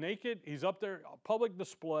 he's naked, he's up there, public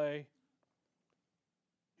display.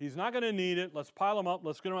 He's not going to need it. Let's pile them up,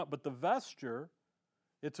 let's get them up. But the vesture,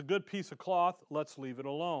 it's a good piece of cloth, let's leave it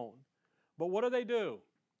alone. But what do?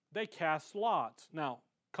 They cast lots. Now,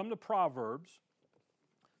 come to Proverbs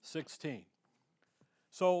 16.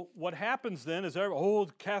 So what happens then is,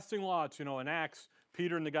 casting lots, in Acts,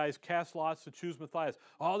 Peter and the guys cast lots to choose Matthias.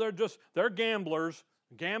 Oh, they're gamblers.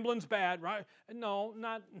 Gambling's bad, right? No,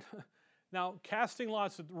 not. Now, casting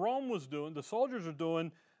lots that Rome was doing, the soldiers are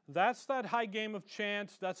doing, that's that high game of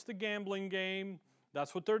chance. That's the gambling game.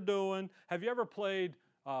 That's what they're doing. Have you ever played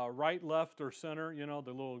right, left, or center? The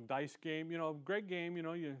little dice game. Great game.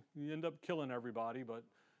 You end up killing everybody, but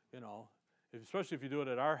especially if you do it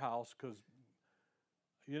at our house, because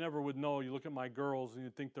you never would know. You look at my girls and you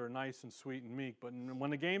think they're nice and sweet and meek, but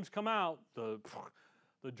when the games come out, the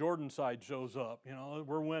Jordan side shows up.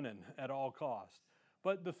 We're winning at all costs.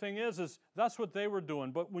 But the thing is that's what they were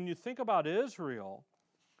doing. But when you think about Israel,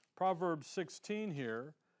 Proverbs 16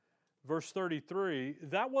 here, verse 33,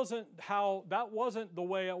 that wasn't the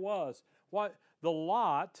way it was. The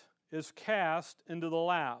lot is cast into the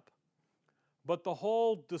lap, but the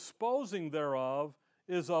whole disposing thereof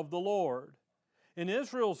is of the Lord. In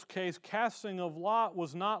Israel's case, casting of lot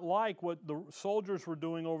was not like what the soldiers were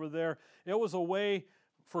doing over there. It was a way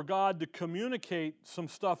for God to communicate some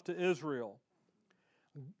stuff to Israel.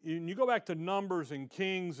 You go back to Numbers and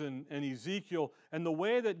Kings and Ezekiel, and the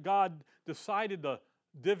way that God decided to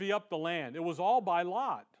divvy up the land, it was all by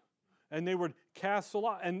lot. And they would cast a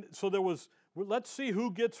lot. And so there was, let's see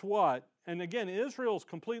who gets what. And again, Israel's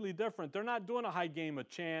completely different. They're not doing a high game of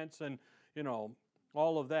chance and,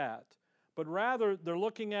 all of that. But rather, they're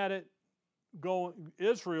looking at it,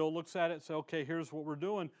 Israel looks at it and says, okay, here's what we're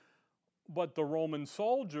doing. But the Roman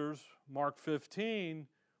soldiers, Mark 15,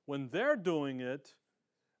 when they're doing it,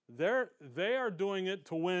 they are doing it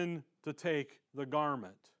to take the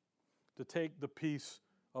garment, to take the piece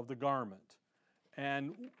of the garment.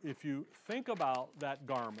 And if you think about that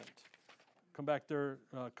garment, come back there,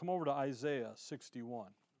 come over to Isaiah 61.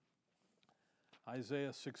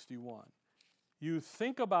 Isaiah 61. You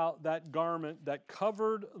think about that garment that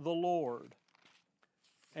covered the Lord.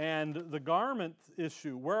 And the garment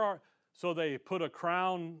issue, so they put a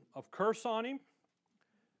crown of curse on him.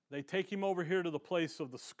 They take him over here to the place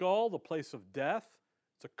of the skull, the place of death.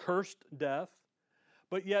 It's a cursed death.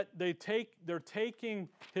 But yet they're taking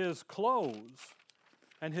his clothes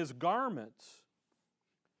and his garments,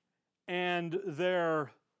 and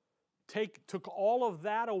took all of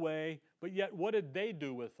that away, but yet what did they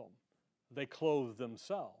do with them? They clothed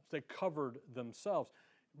themselves. They covered themselves.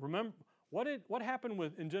 Remember, what happened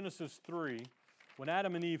in Genesis 3 when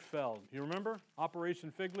Adam and Eve fell? You remember?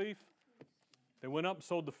 Operation Fig Leaf? They went up and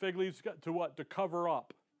sowed the fig leaves to what? To cover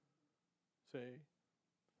up. See?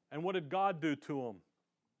 And what did God do to them?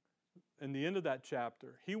 In the end of that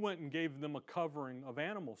chapter, He went and gave them a covering of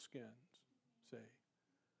animal skins. See?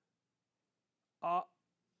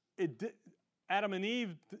 Adam and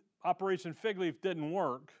Eve, Operation Fig Leaf didn't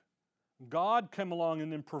work. God came along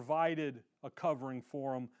and then provided a covering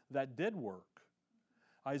for them that did work.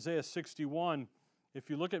 Isaiah 61, if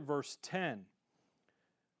you look at verse 10,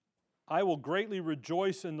 I will greatly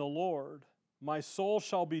rejoice in the Lord. My soul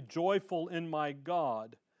shall be joyful in my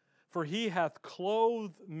God, for He hath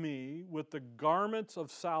clothed me with the garments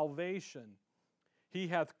of salvation. He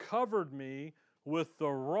hath covered me with the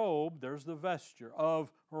robe, there's the vesture,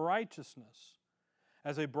 of righteousness.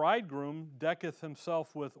 As a bridegroom decketh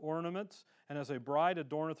himself with ornaments, and as a bride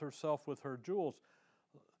adorneth herself with her jewels.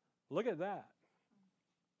 Look at that.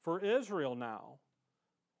 For Israel now,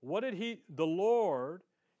 the Lord,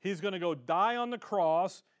 He's going to go die on the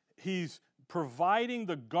cross. He's providing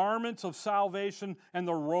the garments of salvation and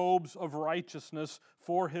the robes of righteousness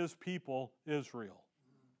for His people, Israel.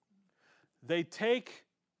 They take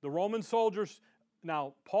the Roman soldiers.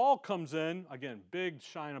 Now, Paul comes in, again,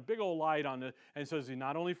 shine a big old light on it, and says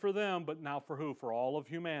not only for them, but now for who? For all of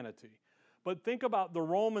humanity. But think about the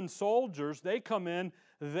Roman soldiers. They come in,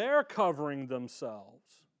 they're covering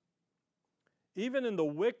themselves. Even in the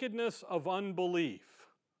wickedness of unbelief,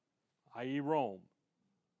 i.e. Rome,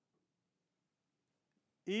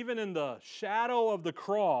 even in the shadow of the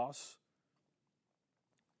cross,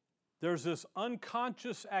 there's this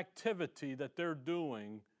unconscious activity that they're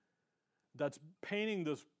doing that's painting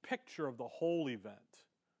this picture of the whole event.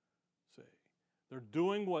 See, they're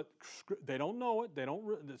doing they don't know it,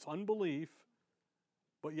 it's unbelief,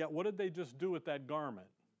 but yet what did they just do with that garment,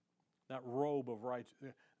 that robe of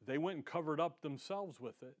righteousness? they went and covered up themselves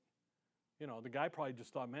with it. You know, the guy probably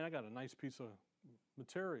just thought, man, I got a nice piece of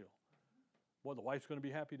material. Well, the wife's going to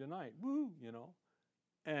be happy tonight. Woo, you know.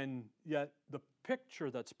 And yet the picture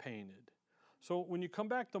that's painted. So when you come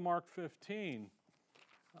back to Mark 15,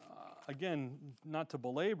 again, not to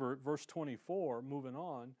belabor it, verse 24, moving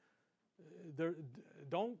on,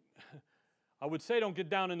 I would say don't get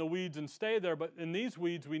down in the weeds and stay there, but in these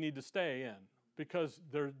weeds we need to stay in because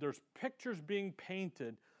there's pictures being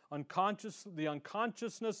painted, the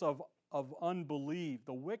unconsciousness of unbelief,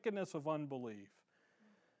 the wickedness of unbelief.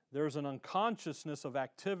 There's an unconsciousness of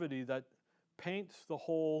activity that paints the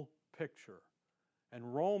whole picture.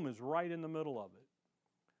 And Rome is right in the middle of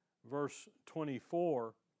it. Verse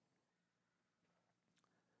 24,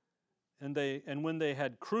 and when they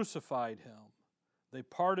had crucified him, they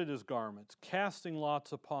parted his garments, casting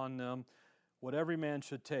lots upon them what every man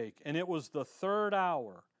should take. And it was the third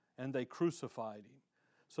hour, and they crucified him.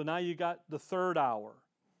 So now you got the third hour.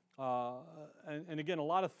 And again, a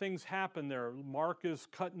lot of things happen there. Mark is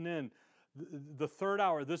cutting in. The third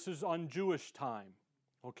hour, this is on Jewish time,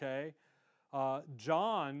 okay?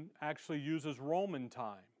 John actually uses Roman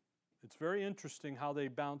time. It's very interesting how they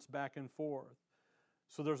bounce back and forth.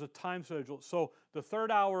 So there's a time schedule. So the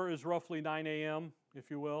third hour is roughly 9 a.m.,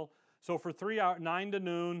 if you will. So for 3 hours, 9 to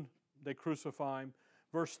noon, they crucify him.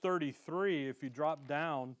 Verse 33, if you drop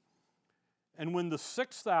down, and when the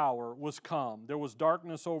 6th hour was come, there was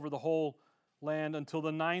darkness over the whole land until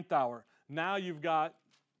the 9th hour. Now you've got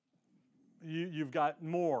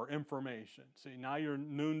more information. See, now you're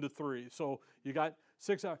noon to 3. So you got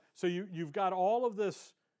 6 hours. So you've got all of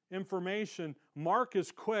this information. Mark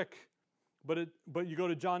is quick, but you go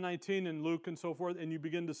to John 19 and Luke and so forth, and you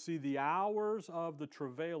begin to see the hours of the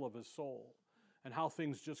travail of his soul and how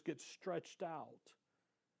things just get stretched out.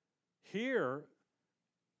 Here,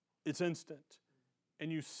 it's instant.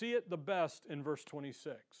 And you see it the best in verse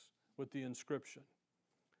 26 with the inscription.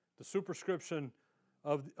 The superscription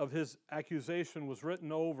of his accusation was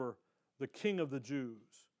written over the King of the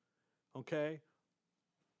Jews. Okay?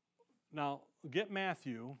 Now, get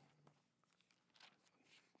Matthew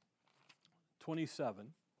 27,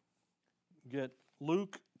 get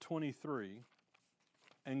Luke 23,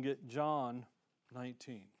 and get John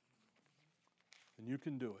 19. And you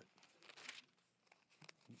can do it.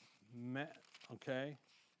 Okay?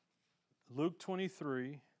 Luke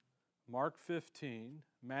 23, Mark 15,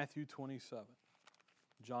 Matthew 27,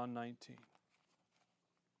 John 19.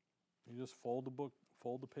 You just fold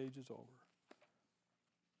the pages over.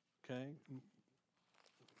 Okay?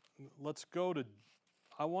 Let's go to,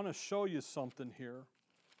 I want to show you something here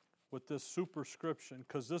with this superscription,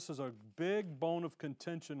 because this is a big bone of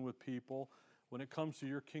contention with people when it comes to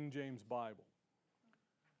your King James Bible.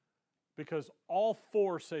 Because all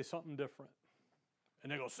four say something different.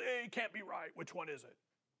 And they go, see, it can't be right. Which one is it?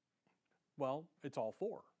 Well, it's all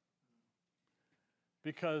four.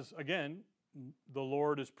 Because, again, the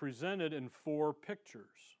Lord is presented in four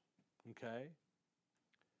pictures. Okay?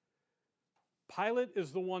 Pilate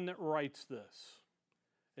is the one that writes this.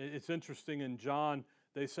 It's interesting in John,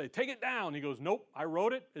 they say, take it down. He goes, nope, I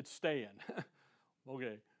wrote it, it's staying.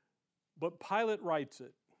 Okay. But Pilate writes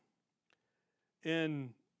it.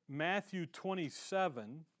 In Matthew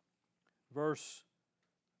 27, verse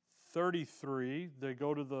 33, they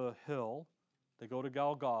go to the hill, they go to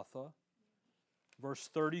Golgotha. Verse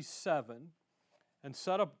 37, and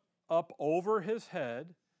set up over his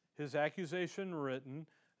head his accusation written,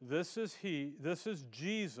 this is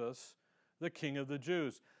Jesus, the King of the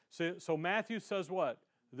Jews. So Matthew says what?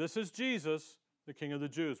 This is Jesus, the King of the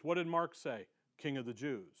Jews. What did Mark say? King of the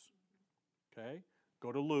Jews. Okay?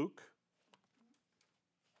 Go to Luke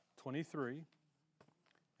 23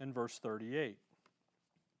 and verse 38.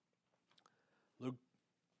 Luke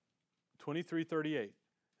 23:38.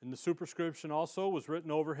 And the superscription also was written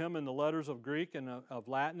over him in the letters of Greek and of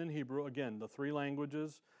Latin and Hebrew. Again, the three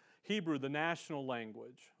languages. Hebrew, the national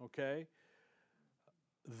language, okay?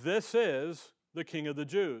 This is the King of the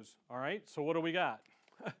Jews, all right? So what do we got?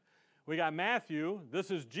 We got Matthew,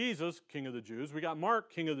 this is Jesus, King of the Jews. We got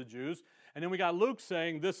Mark, King of the Jews. And then we got Luke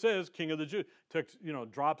saying, this is King of the Jews.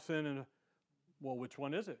 Drops in and, well, which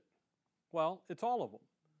one is it? Well, it's all of them.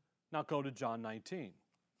 Now go to John 19.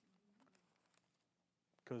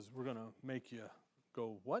 Because we're going to make you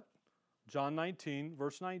go, what? John 19,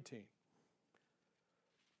 verse 19.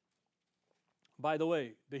 By the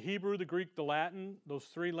way, the Hebrew, the Greek, the Latin, those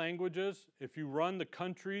three languages, if you run the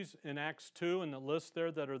countries in Acts 2 and the list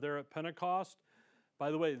there that are there at Pentecost, by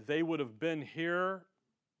the way, they would have been here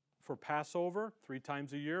for Passover 3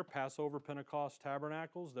 times a year. Passover, Pentecost,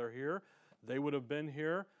 Tabernacles, they're here. They would have been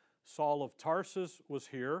here. Saul of Tarsus was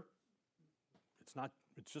here.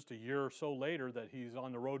 It's just a year or so later that he's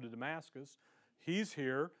on the road to Damascus. He's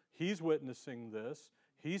here. He's witnessing this.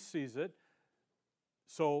 He sees it.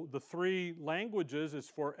 So the three languages is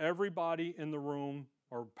for everybody in the room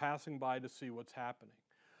or passing by to see what's happening.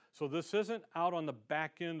 So this isn't out on the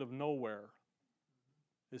back end of nowhere.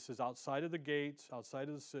 This is outside of the gates, outside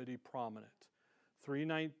of the city, prominent.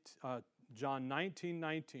 John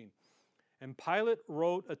 19:19. And Pilate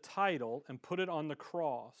wrote a title and put it on the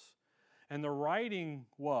cross. And the writing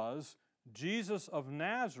was, Jesus of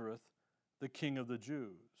Nazareth, the King of the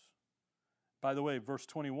Jews. By the way, verse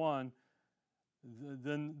 21,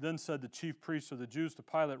 then said the chief priests of the Jews to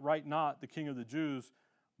Pilate, write not the King of the Jews,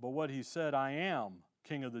 but what he said, I am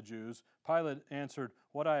King of the Jews. Pilate answered,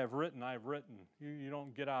 what I have written, I have written. You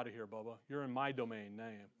don't get out of here, Bubba. You're in my domain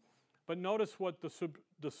name. But notice what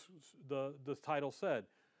the title said.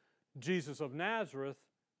 Jesus of Nazareth,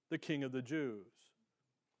 the King of the Jews.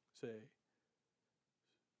 See?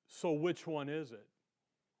 So which one is it?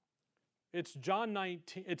 It's John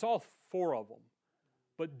 19. It's all four of them.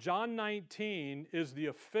 But John 19 is the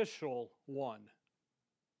official one.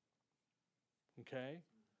 Okay?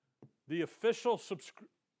 The official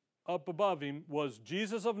up above him was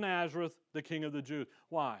Jesus of Nazareth, the King of the Jews.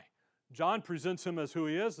 Why? John presents him as who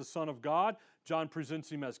he is, the Son of God. John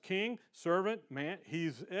presents him as king, servant, man.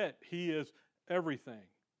 He's it. He is everything.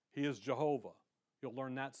 He is Jehovah. You'll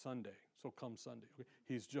learn that Sunday. So come Sunday.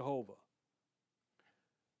 He's Jehovah.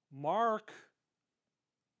 Mark,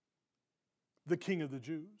 the King of the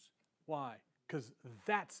Jews. Why? Because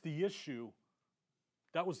that's the issue.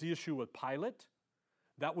 That was the issue with Pilate.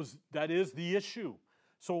 That is the issue.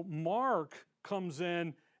 So Mark comes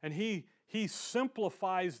in and he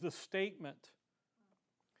simplifies the statement.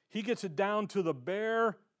 He gets it down to the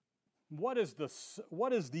bare, what is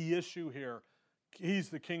the issue here? He's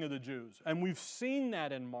the King of the Jews. And we've seen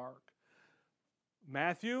that in Mark.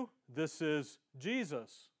 Matthew, this is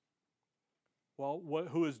Jesus. Well,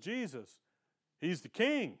 who is Jesus? He's the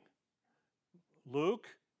king. Luke,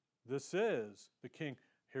 this is the king.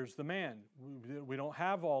 Here's the man. We don't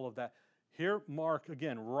have all of that. Here, Mark,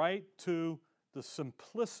 again, right to the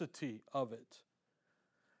simplicity of it,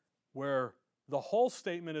 where the whole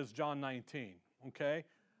statement is John 19, okay?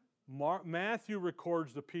 Matthew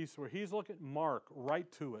records the piece where he's looking at Mark, right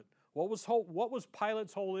to it. What was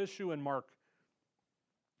Pilate's whole issue in Mark?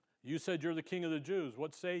 You said you're the King of the Jews.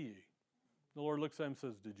 What say ye? The Lord looks at him and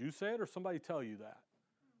says, did you say it or somebody tell you that?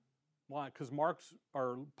 Why? Because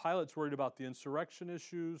Pilate's worried about the insurrection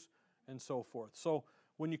issues and so forth. So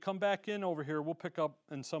when you come back in over here, we'll pick up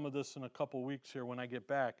in some of this in a couple weeks here when I get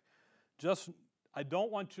back. I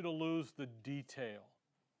don't want you to lose the detail.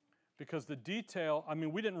 Because the detail,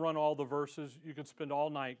 we didn't run all the verses. You could spend all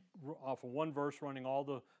night off of one verse running all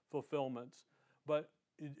the fulfillments. But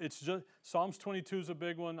it's just, Psalms 22 is a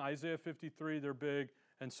big one, Isaiah 53, they're big,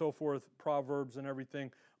 and so forth, Proverbs and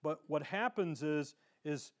everything. But what happens is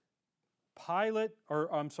the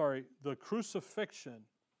crucifixion,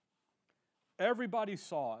 everybody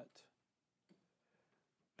saw it.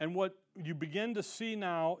 And what you begin to see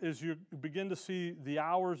now is you begin to see the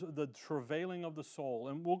hours, the travailing of the soul.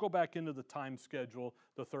 And we'll go back into the time schedule,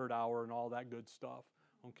 the third hour and all that good stuff,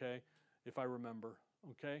 okay, if I remember,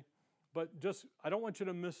 okay? But I don't want you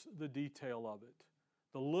to miss the detail of it.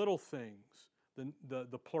 The little things,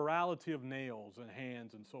 the plurality of nails and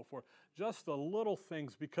hands and so forth. Just the little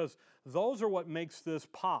things, because those are what makes this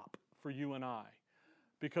pop for you and I.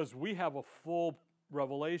 Because we have a full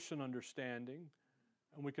revelation understanding,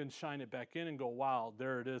 and we can shine it back in and go, wow,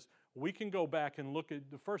 there it is. We can go back and look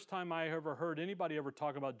at the first time I ever heard anybody ever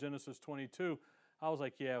talk about Genesis 22, I was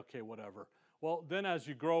like, yeah, okay, whatever. Well, then as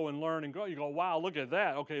you grow and learn and grow, you go, wow, look at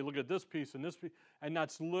that. Okay, look at this piece and this piece. And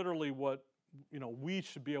that's literally what we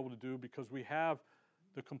should be able to do, because we have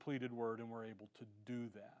the completed word and we're able to do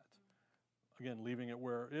that. Again, leaving it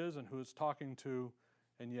where it is and who it's talking to,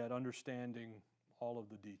 and yet understanding all of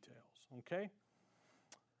the details. Okay?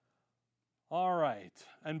 All right.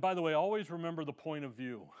 And by the way, always remember the point of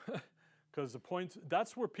view, because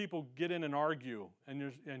that's where people get in and argue.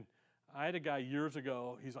 And I had a guy years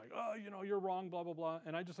ago, he's like, oh, you're wrong, blah, blah, blah.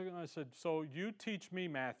 And I just looked at him and I said, so you teach me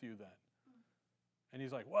Matthew then. And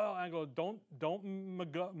he's like, well, I go, don't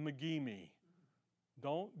McGee me.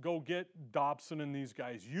 Don't go get Dobson and these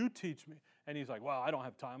guys. You teach me. And he's like, well, I don't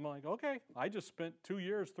have time. I'm like, okay, I just spent 2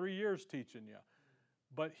 years, 3 years teaching you.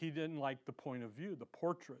 But he didn't like the point of view, the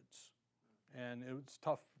portraits. And it was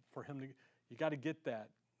tough for him you got to get that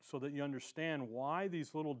so that you understand why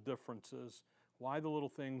these little differences, why the little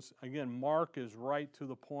things. Again, Mark is right to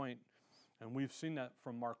the point, and we've seen that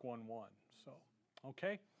from Mark 1:1. So,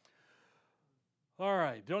 okay? All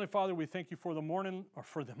right. Heavenly Father, we thank you for the morning, or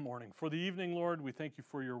for the evening, Lord. We thank you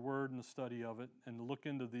for your word and the study of it, and to look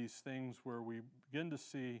into these things where we begin to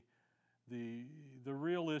see the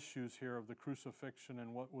real issues here of the crucifixion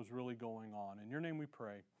and what was really going on. In your name we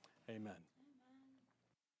pray. Amen.